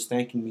as she was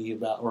thanking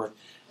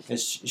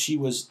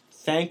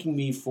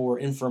me for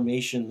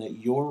information that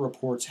your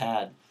reports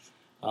had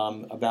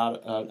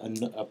about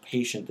a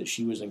patient that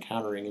she was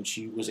encountering, and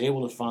she was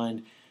able to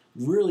find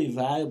really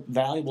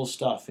valuable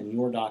stuff in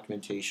your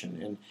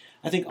documentation. And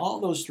I think all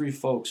those three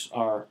folks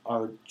are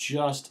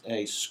just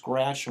a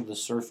scratch of the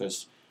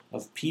surface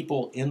of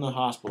people in the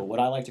hospital, what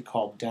I like to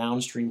call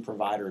downstream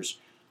providers,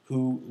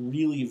 who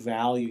really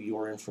value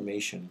your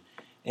information.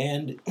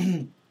 And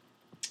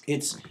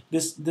it's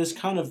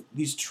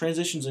these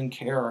transitions in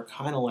care are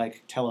kind of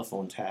like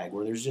telephone tag,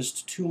 where there's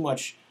just too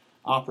much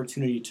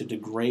opportunity to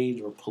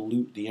degrade or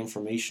pollute the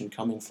information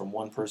coming from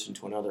one person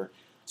to another.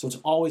 So it's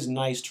always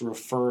nice to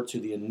refer to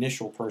the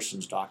initial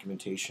person's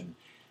documentation.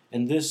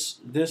 And this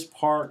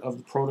part of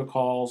the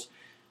protocols,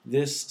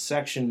 this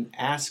section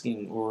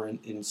asking or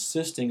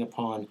insisting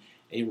upon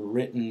a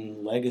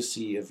written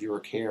legacy of your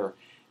care,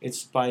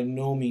 it's by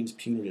no means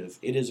punitive.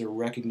 It is a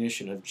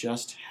recognition of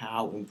just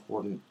how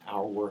important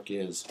our work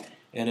is.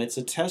 And it's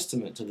a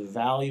testament to the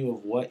value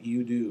of what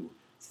you do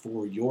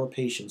for your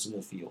patients in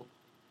the field.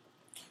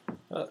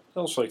 I'd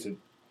also like to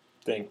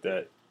think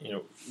that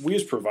we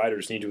as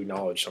providers need to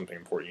acknowledge something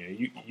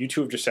important. You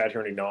two have just sat here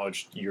and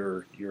acknowledged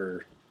your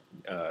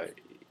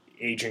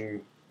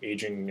aging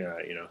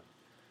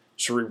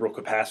cerebral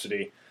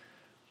capacity,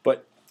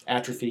 but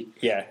atrophy.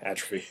 Yeah,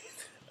 atrophy.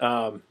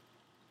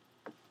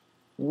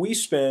 We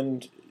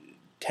spend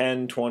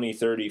 10, 20,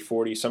 30,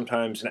 40,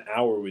 sometimes an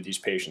hour with these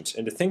patients,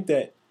 and to think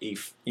that a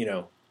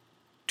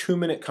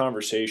 2-minute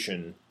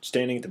conversation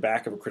standing at the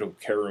back of a critical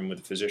care room with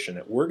a physician,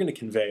 that we're going to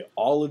convey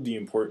all of the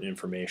important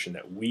information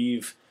that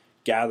we've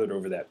gathered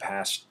over that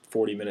past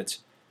 40 minutes,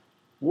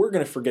 we're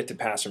going to forget to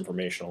pass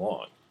information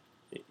along.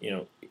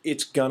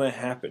 It's going to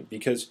happen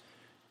because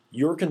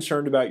you're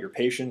concerned about your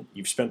patient,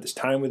 you've spent this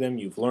time with them,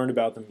 you've learned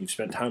about them, you've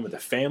spent time with the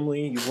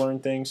family, you've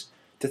learned things.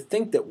 To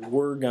think that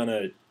we're going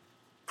to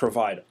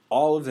provide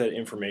all of that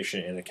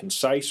information in a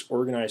concise,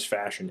 organized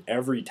fashion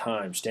every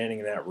time standing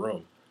in that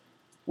room,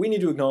 we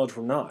need to acknowledge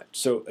we're not.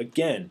 So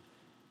again,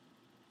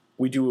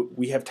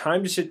 we have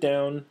time to sit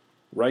down,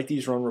 write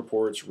these run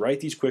reports,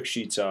 write these quick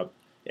sheets up.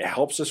 It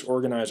helps us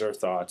organize our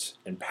thoughts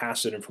and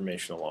pass that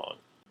information along.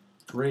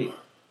 Great.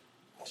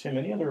 Tim,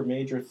 any other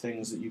major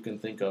things that you can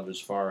think of as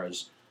far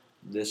as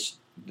this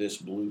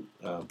blue,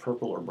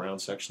 purple or brown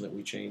section that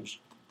we changed?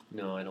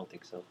 No, I don't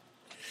think so.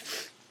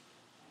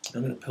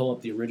 I'm going to pull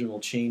up the original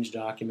change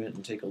document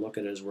and take a look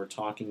at it as we're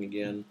talking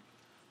again.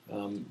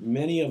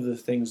 Many of the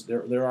things,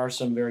 there are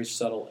some very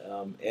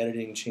subtle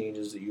editing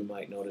changes that you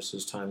might notice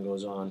as time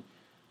goes on,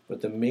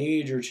 but the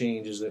major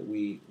changes that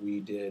we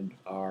did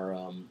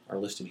are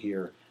listed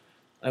here.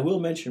 I will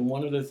mention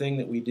one other thing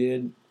that we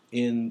did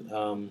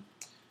in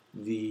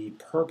the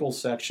purple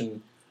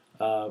section.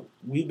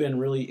 We've been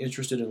really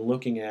interested in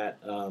looking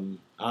at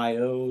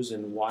IOs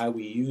and why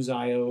we use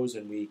IOs,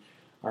 and we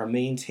are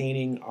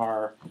maintaining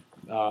our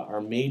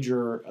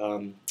major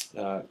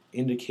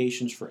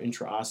indications for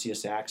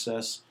intraosseous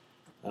access.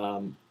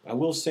 I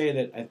will say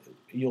that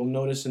you'll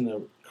notice in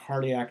the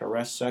cardiac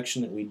arrest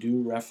section that we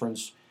do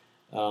reference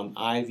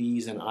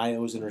IVs and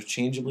IOs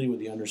interchangeably, with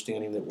the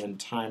understanding that when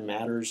time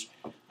matters,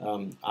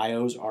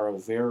 IOs are a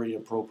very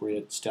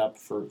appropriate step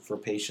for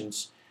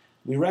patients.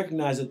 We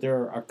recognize that there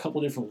are a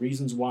couple different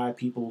reasons why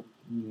people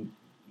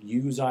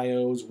use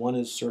IOs. One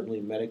is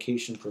certainly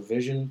medication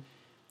provision,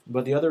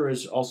 but the other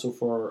is also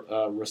for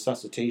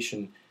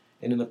resuscitation.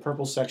 And in the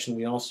purple section,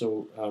 we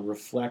also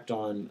reflect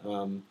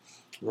on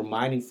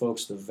reminding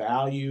folks the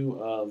value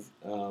of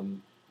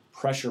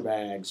pressure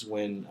bags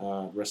when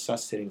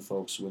resuscitating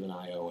folks with an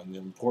IO, and the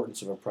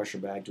importance of a pressure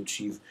bag to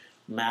achieve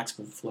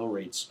maximum flow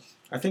rates.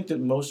 I think that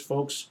most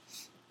folks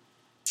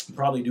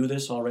probably do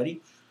this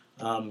already,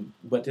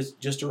 but this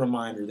just a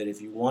reminder that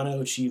if you want to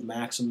achieve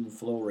maximum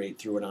flow rate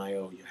through an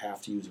IO, you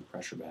have to use a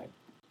pressure bag.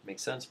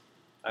 Makes sense.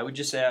 I would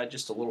just add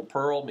just a little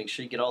pearl. Make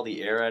sure you get all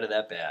the air out of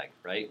that bag,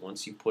 right?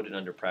 Once you put it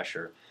under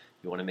pressure,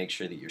 you want to make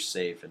sure that you're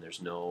safe and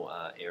there's no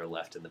air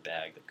left in the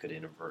bag that could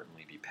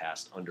inadvertently be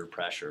passed under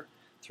pressure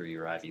through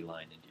your IV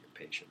line into your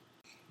patient.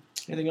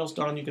 Anything else,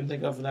 Don, you can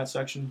think of for that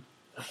section?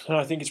 No,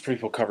 I think it's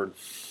pretty well covered.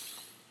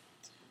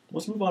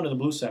 Let's move on to the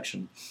blue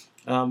section.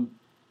 I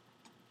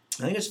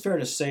think it's fair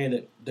to say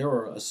that there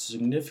were a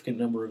significant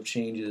number of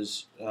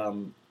changes,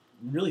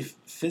 really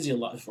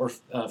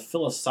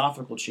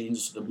philosophical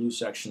changes to the blue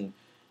section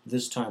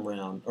this time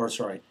around,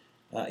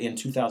 in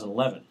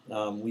 2011.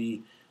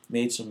 We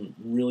made some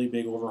really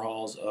big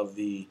overhauls of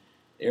the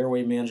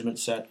airway management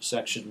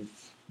section.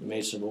 We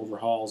made some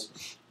overhauls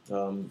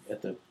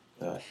at the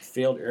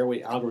failed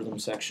airway algorithm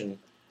section.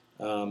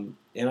 And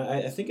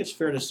I think it's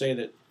fair to say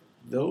that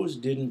those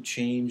didn't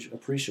change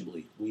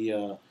appreciably.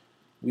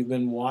 We've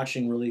been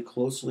watching really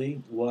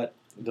closely what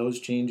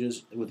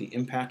the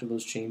impact of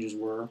those changes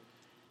were.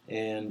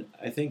 And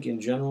I think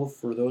in general,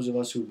 for those of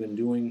us who've been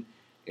doing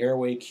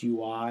airway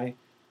QI,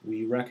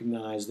 we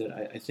recognize that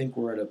I think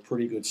we're at a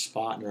pretty good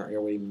spot in our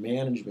airway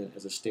management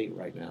as a state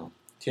right now.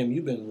 Tim,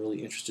 you've been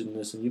really interested in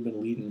this, and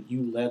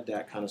you led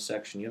that kind of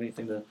section. You have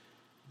anything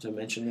to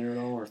mention there at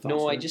all, or thoughts?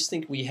 No, I there? just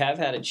think we have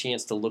had a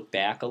chance to look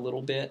back a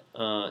little bit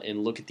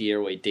and look at the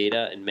airway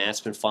data, and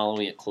Matt's been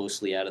following it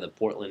closely out of the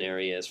Portland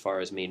area as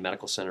far as Maine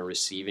Medical Center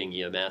receiving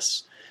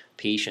EMS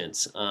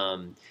patients.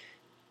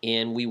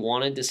 And we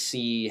wanted to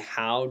see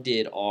how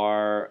did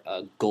our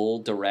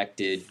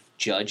goal-directed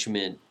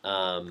judgment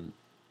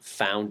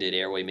founded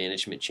airway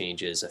management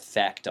changes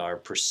affect our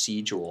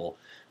procedural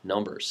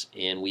numbers.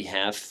 And we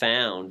have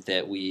found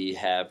that we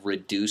have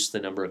reduced the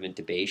number of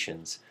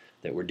intubations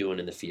that we're doing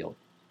in the field.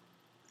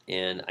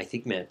 And I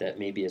think, Matt, that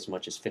may be as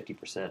much as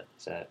 50%.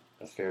 Is that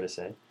fair to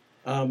say?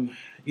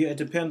 Yeah, it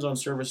depends on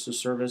service to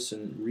service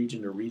and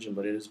region to region,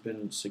 but it has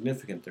been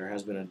significant. There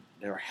has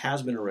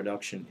been a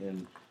reduction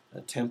in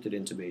attempted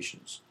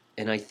intubations.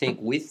 And I think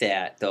with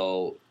that,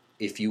 though,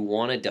 if you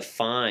want to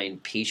define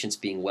patients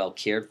being well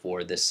cared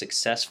for, the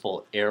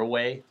successful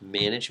airway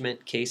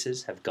management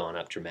cases have gone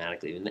up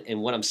dramatically.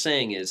 And what I'm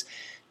saying is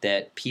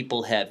that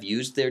people have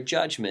used their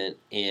judgment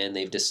and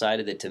they've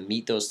decided that to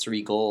meet those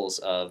three goals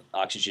of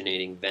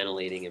oxygenating,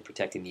 ventilating, and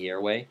protecting the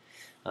airway,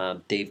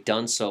 they've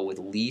done so with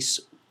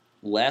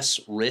less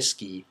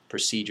risky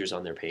procedures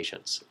on their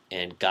patients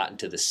and gotten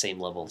to the same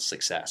level of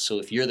success. So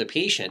if you're the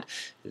patient,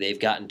 they've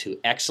gotten to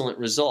excellent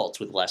results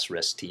with less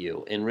risk to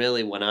you. And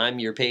really, when I'm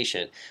your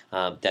patient,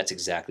 that's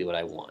exactly what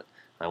I want.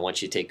 I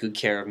want you to take good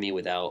care of me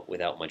without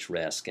much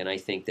risk. And I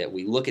think that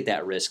we look at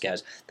that risk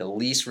as the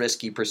least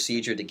risky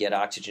procedure to get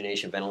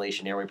oxygenation,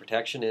 ventilation, airway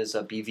protection is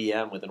a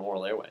BVM with an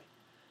oral airway.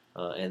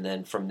 And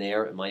then from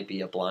there, it might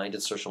be a blind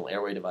insertional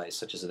airway device,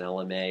 such as an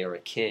LMA or a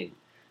King,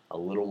 a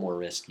little more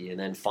risky. And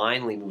then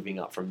finally moving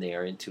up from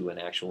there into an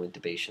actual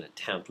intubation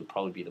attempt would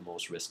probably be the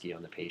most risky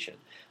on the patient.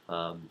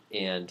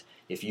 And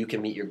if you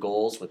can meet your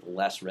goals with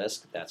less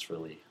risk, that's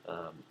really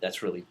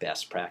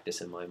best practice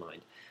in my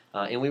mind.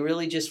 And we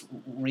really just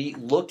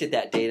looked at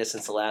that data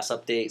since the last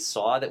update,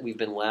 saw that we've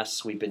been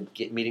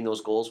meeting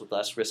those goals with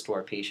less risk to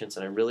our patients,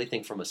 and I really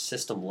think from a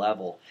system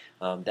level,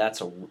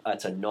 that's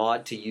a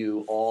nod to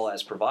you all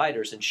as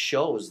providers, and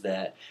shows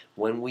that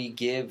when we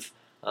give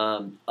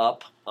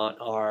up on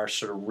our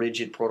sort of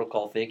rigid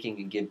protocol thinking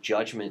and give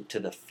judgment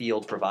to the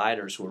field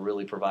providers who are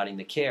really providing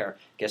the care,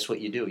 guess what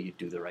you do? You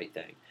do the right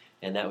thing.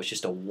 And that was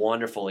just a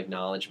wonderful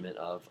acknowledgement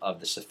of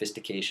the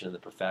sophistication and the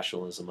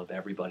professionalism of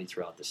everybody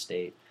throughout the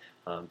state.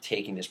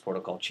 Taking this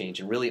protocol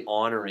change and really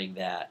honoring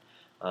that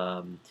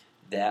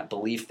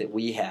belief that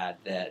we had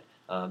that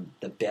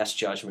the best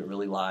judgment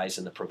really lies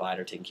in the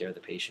provider taking care of the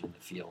patient in the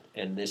field.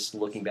 And this,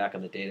 looking back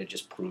on the data,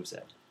 just proves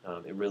it.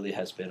 It really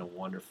has been a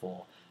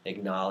wonderful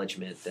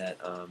acknowledgement that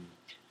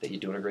you're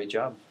doing a great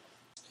job.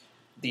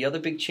 The other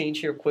big change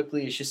here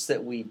quickly is just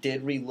that we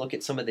did relook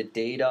at some of the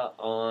data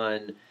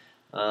on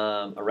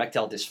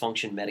erectile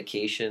dysfunction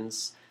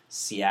medications,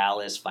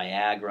 Cialis,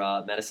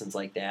 Viagra, medicines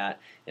like that,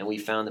 and we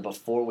found that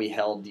before we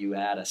held you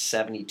at a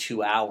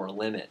 72-hour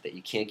limit that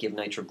you can't give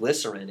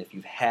nitroglycerin if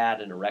you've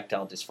had an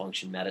erectile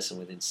dysfunction medicine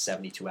within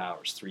 72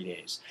 hours, 3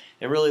 days.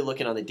 And really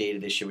looking on the data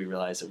this year, we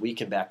realized that we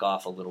can back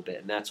off a little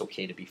bit, and that's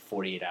okay to be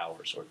 48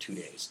 hours or 2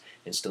 days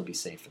and still be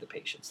safe for the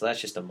patient. So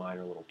that's just a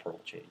minor little pearl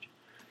change.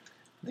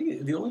 I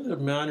think the only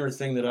minor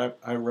thing that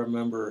I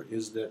remember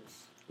is that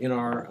in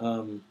our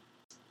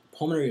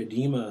pulmonary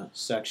edema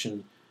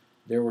section,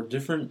 there were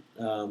different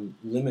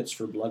limits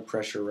for blood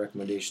pressure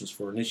recommendations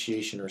for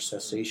initiation or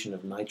cessation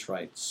of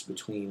nitrites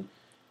between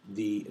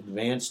the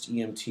advanced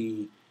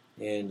EMT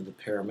and the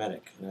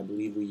paramedic. And I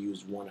believe we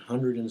used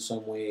 100 in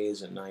some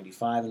ways and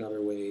 95 in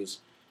other ways.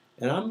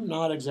 And I'm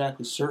not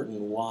exactly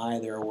certain why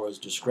there was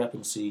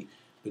discrepancy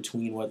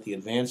between what the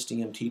advanced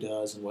EMT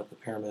does and what the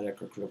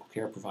paramedic or critical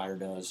care provider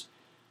does.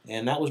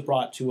 And that was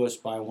brought to us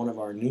by one of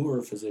our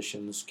newer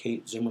physicians,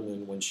 Kate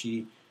Zimmerman, when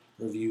she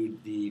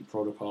reviewed the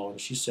protocol. And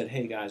she said,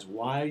 hey guys,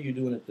 why are you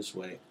doing it this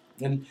way?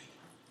 And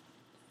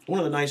one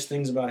of the nice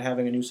things about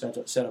having a new set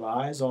of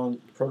eyes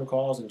on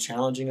protocols and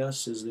challenging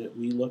us is that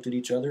we looked at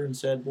each other and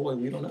said, boy,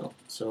 we don't know.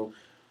 So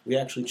we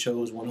actually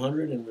chose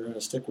 100, and we're going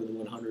to stick with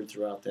 100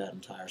 throughout that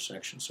entire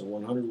section. So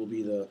 100 will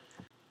be the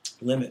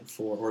limit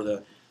for, or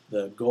the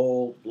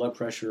goal blood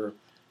pressure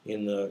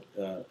in the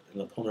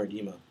pulmonary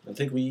edema. I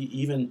think we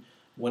even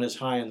went as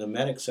high in the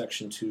medic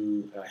section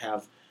to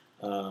have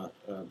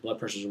blood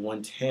pressures of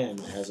 110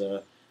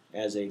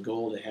 as a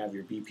goal to have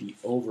your BP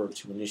over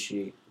to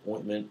initiate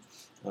ointment,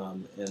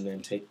 and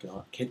then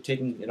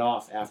taking it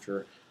off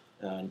after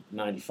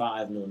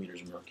 95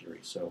 millimeters of mercury.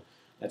 So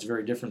that's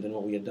very different than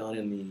what we had done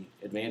in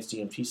the advanced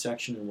EMT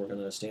section, and we're going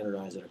to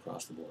standardize it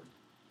across the board.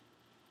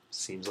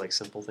 Seems like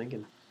simple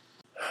thinking.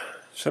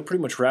 So that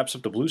pretty much wraps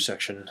up the blue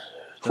section,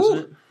 doesn't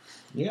it?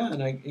 Yeah,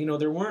 and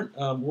there weren't.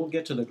 We'll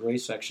get to the gray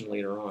section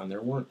later on.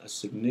 There weren't a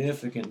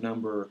significant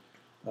number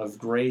of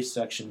gray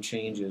section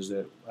changes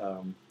that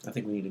I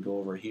think we need to go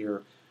over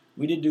here.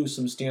 We did do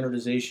some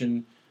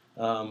standardization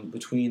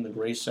between the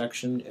gray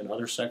section and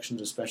other sections,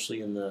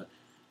 especially in the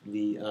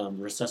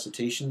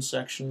resuscitation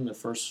section, the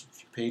first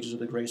few pages of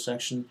the gray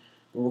section.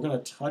 But we're going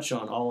to touch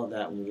on all of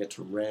that when we get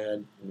to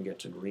red, when we get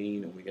to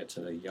green, and we get to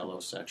the yellow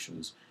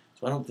sections.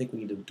 So I don't think we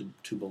need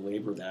to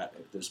belabor that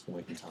at this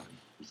point in time.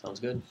 Sounds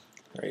good.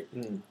 All right.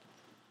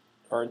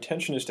 Our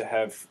intention is to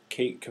have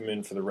Kate come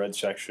in for the red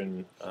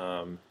section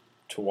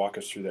to walk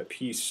us through that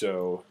piece.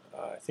 So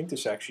I think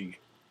this actually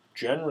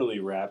generally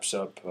wraps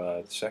up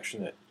the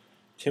section that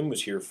Tim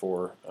was here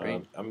for.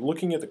 I'm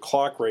looking at the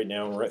clock right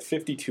now, and we're at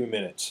 52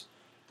 minutes.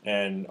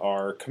 And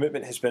our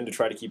commitment has been to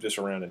try to keep this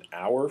around an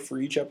hour for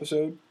each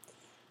episode.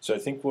 So I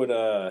think what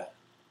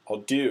I'll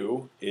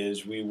do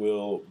is we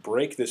will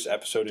break this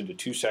episode into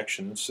two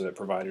sections so that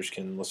providers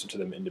can listen to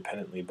them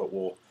independently, but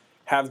we'll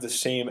have the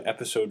same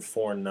episode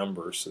 4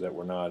 numbers so that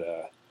we're not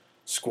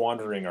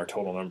squandering our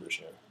total numbers.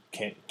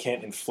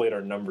 Can't inflate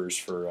our numbers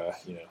for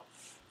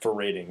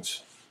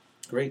ratings.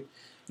 Great.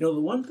 The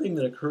one thing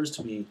that occurs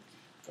to me,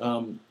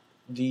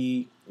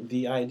 the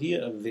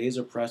idea of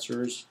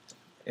vasopressors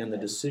and the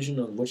decision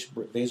on which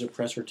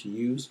vasopressor to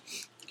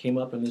use came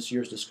up in this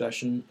year's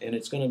discussion, and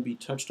it's going to be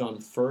touched on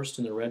first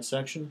in the red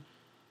section,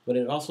 but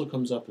it also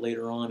comes up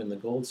later on in the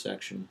gold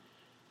section.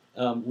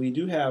 We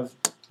do have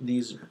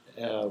these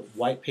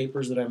white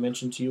papers that I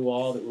mentioned to you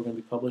all that we're going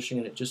to be publishing,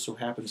 and it just so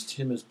happens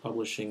Tim is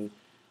publishing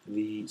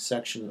the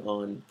section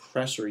on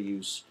pressor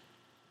use.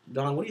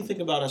 Don, what do you think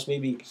about us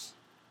maybe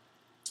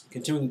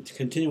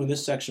continuing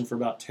this section for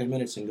about 10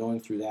 minutes and going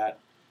through that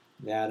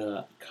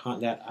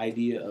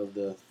idea of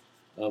the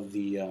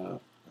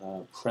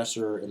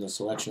pressor and the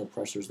selection of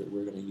pressors that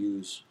we're going to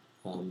use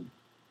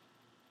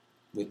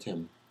with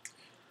Tim?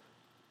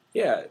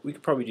 Yeah, we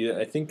could probably do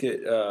that. I think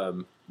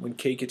that when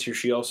Kate gets here,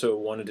 she also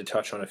wanted to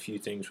touch on a few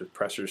things with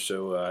pressors,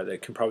 so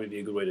that can probably be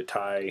a good way to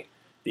tie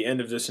the end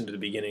of this into the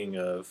beginning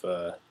of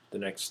the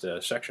next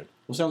section.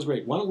 Well, sounds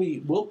great. Why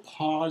don't we'll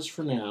pause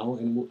for now,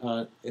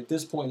 and at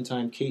this point in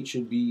time, Kate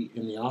should be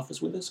in the office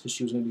with us because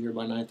she was going to be here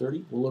by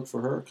 9:30. We'll look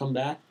for her, come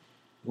back,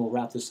 and we'll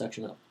wrap this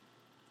section up.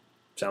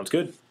 Sounds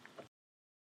good.